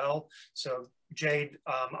together as well. So Jade,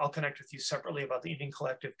 I'll connect with you separately about the Indian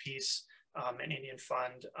Collective piece and Indian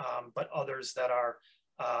Fund, but others that are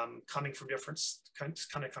coming from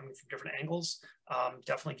different angles,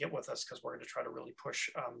 definitely get with us, because we're going to try to really push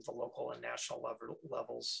the local and national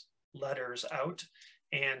levels letters out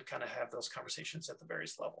and kind of have those conversations at the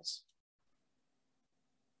various levels.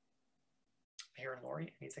 Mihir and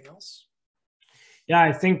Laurie, anything else? Yeah,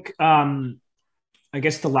 I think, I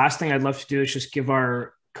guess the last thing I'd love to do is just give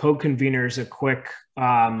our co-conveners a quick,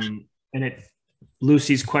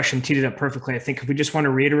 Lucy's question teed it up perfectly. I think if we just want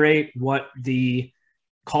to reiterate what the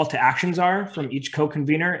call to actions are from each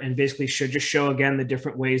co-convener, and basically should just show again the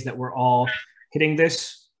different ways that we're all hitting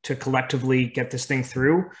this to collectively get this thing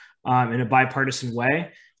through in a bipartisan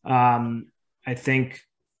way. I think,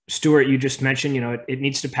 Stewart, you just mentioned, it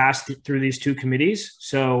needs to pass through these two committees.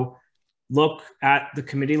 So look at the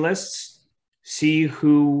committee lists, see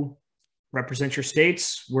who represents your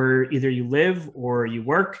states where either you live or you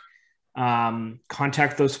work.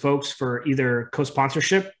 Contact those folks for either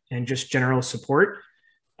co-sponsorship and just general support.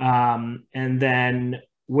 And then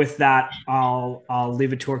with that, I'll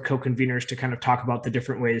leave it to our co-conveners to kind of talk about the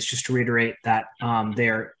different ways, just to reiterate that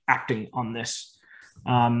they're acting on this.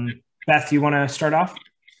 Beth, you want to start off?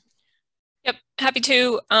 Yep, happy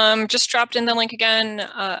to. Just dropped in the link again,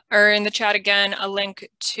 or in the chat again, a link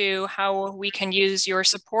to how we can use your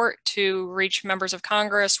support to reach members of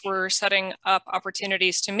Congress. We're setting up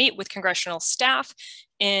opportunities to meet with congressional staff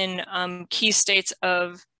in key states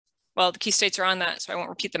of, well, the key states are on that, so I won't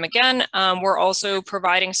repeat them again. We're also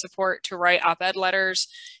providing support to write op-ed letters.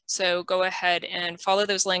 So go ahead and follow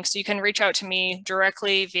those links. You can reach out to me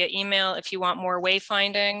directly via email if you want more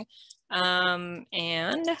wayfinding. And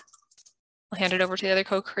I'll hand it over to the other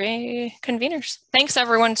co-conveners. Thanks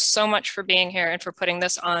everyone so much for being here and for putting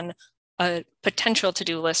this on a potential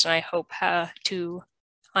to-do list, and I hope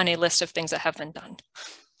on a list of things that have been done.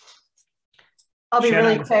 I'll be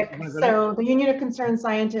really quick. So the Union of Concerned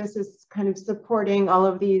Scientists is kind of supporting all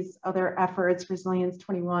of these other efforts, Resilience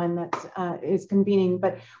 21 that is convening,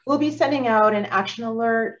 but we'll be sending out an action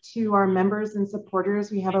alert to our members and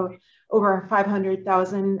supporters. We have over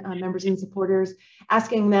 500,000 members and supporters,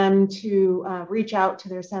 asking them to reach out to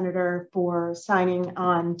their senator for signing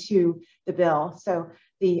on to the bill. So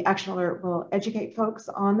the action alert will educate folks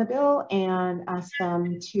on the bill and ask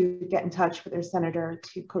them to get in touch with their senator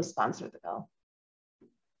to co-sponsor the bill.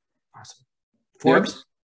 Awesome. Forbes?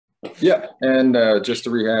 Yeah, and just to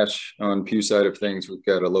rehash on Pew side of things, we've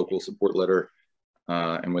got a local support letter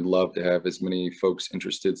and would love to have as many folks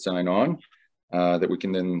interested sign on that we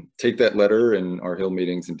can then take that letter in our Hill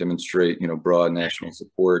meetings and demonstrate, broad national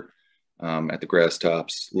support at the grass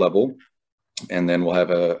tops level. And then we'll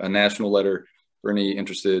have a national letter for any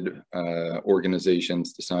interested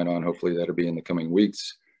organizations to sign on. Hopefully that'll be in the coming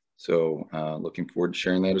weeks. So looking forward to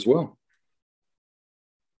sharing that as well.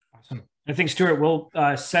 Awesome. I think Stewart will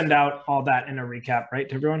send out all that in a recap, right,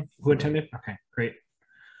 to everyone who attended? Okay, great.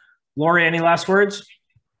 Laurie, any last words?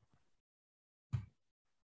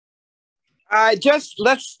 Just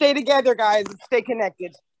let's stay together, guys, and stay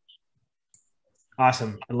connected.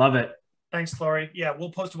 Awesome. I love it. Thanks, Laurie. Yeah,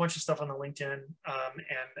 we'll post a bunch of stuff on the LinkedIn.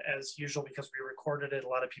 And as usual, because we recorded it, a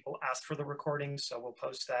lot of people asked for the recording, so we'll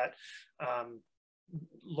post that.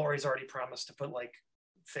 Laurie's already promised to put like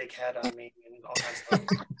fake head on me and all kinds of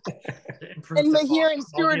stuff. And Mihir and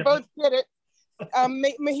Stewart both did it.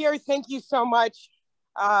 Mihir, thank you so much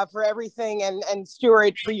for everything, and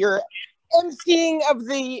Stewart for your emceeing of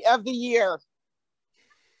the year.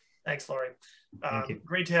 Thanks, Laurie.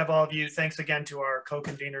 Great to have all of you. Thanks again to our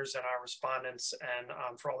co-conveners and our respondents, and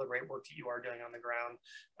for all the great work that you are doing on the ground,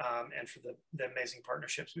 and for the amazing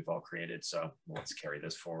partnerships we've all created. So let's carry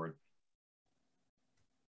this forward.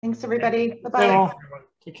 Thanks, everybody. Bye-bye.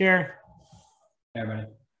 Take care. Everybody.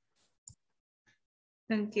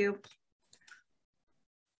 Thank you.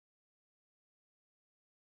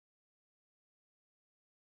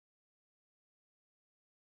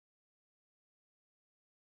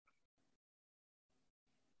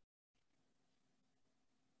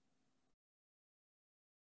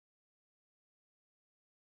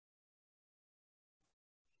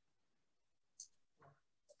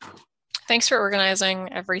 Thanks for organizing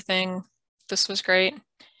everything. This was great. Of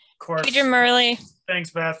course. Hey, Jim Murley.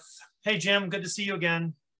 Thanks, Beth. Hey, Jim, good to see you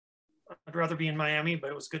again. I'd rather be in Miami, but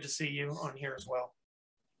it was good to see you on here as well.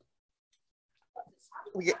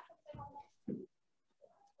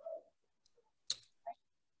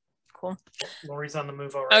 Cool. Laurie's on the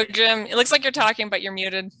move already. Oh, Jim, it looks like you're talking, but you're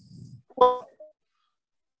muted. I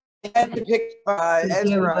had to pick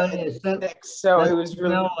Ezra, so it was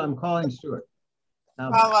really. No, I'm calling Stewart.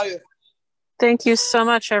 How are you? Thank you so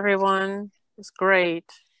much, everyone. It was great.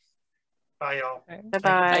 Bye, y'all.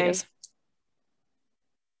 Bye-bye.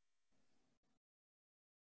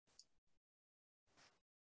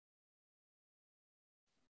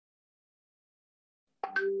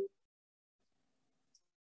 Bye.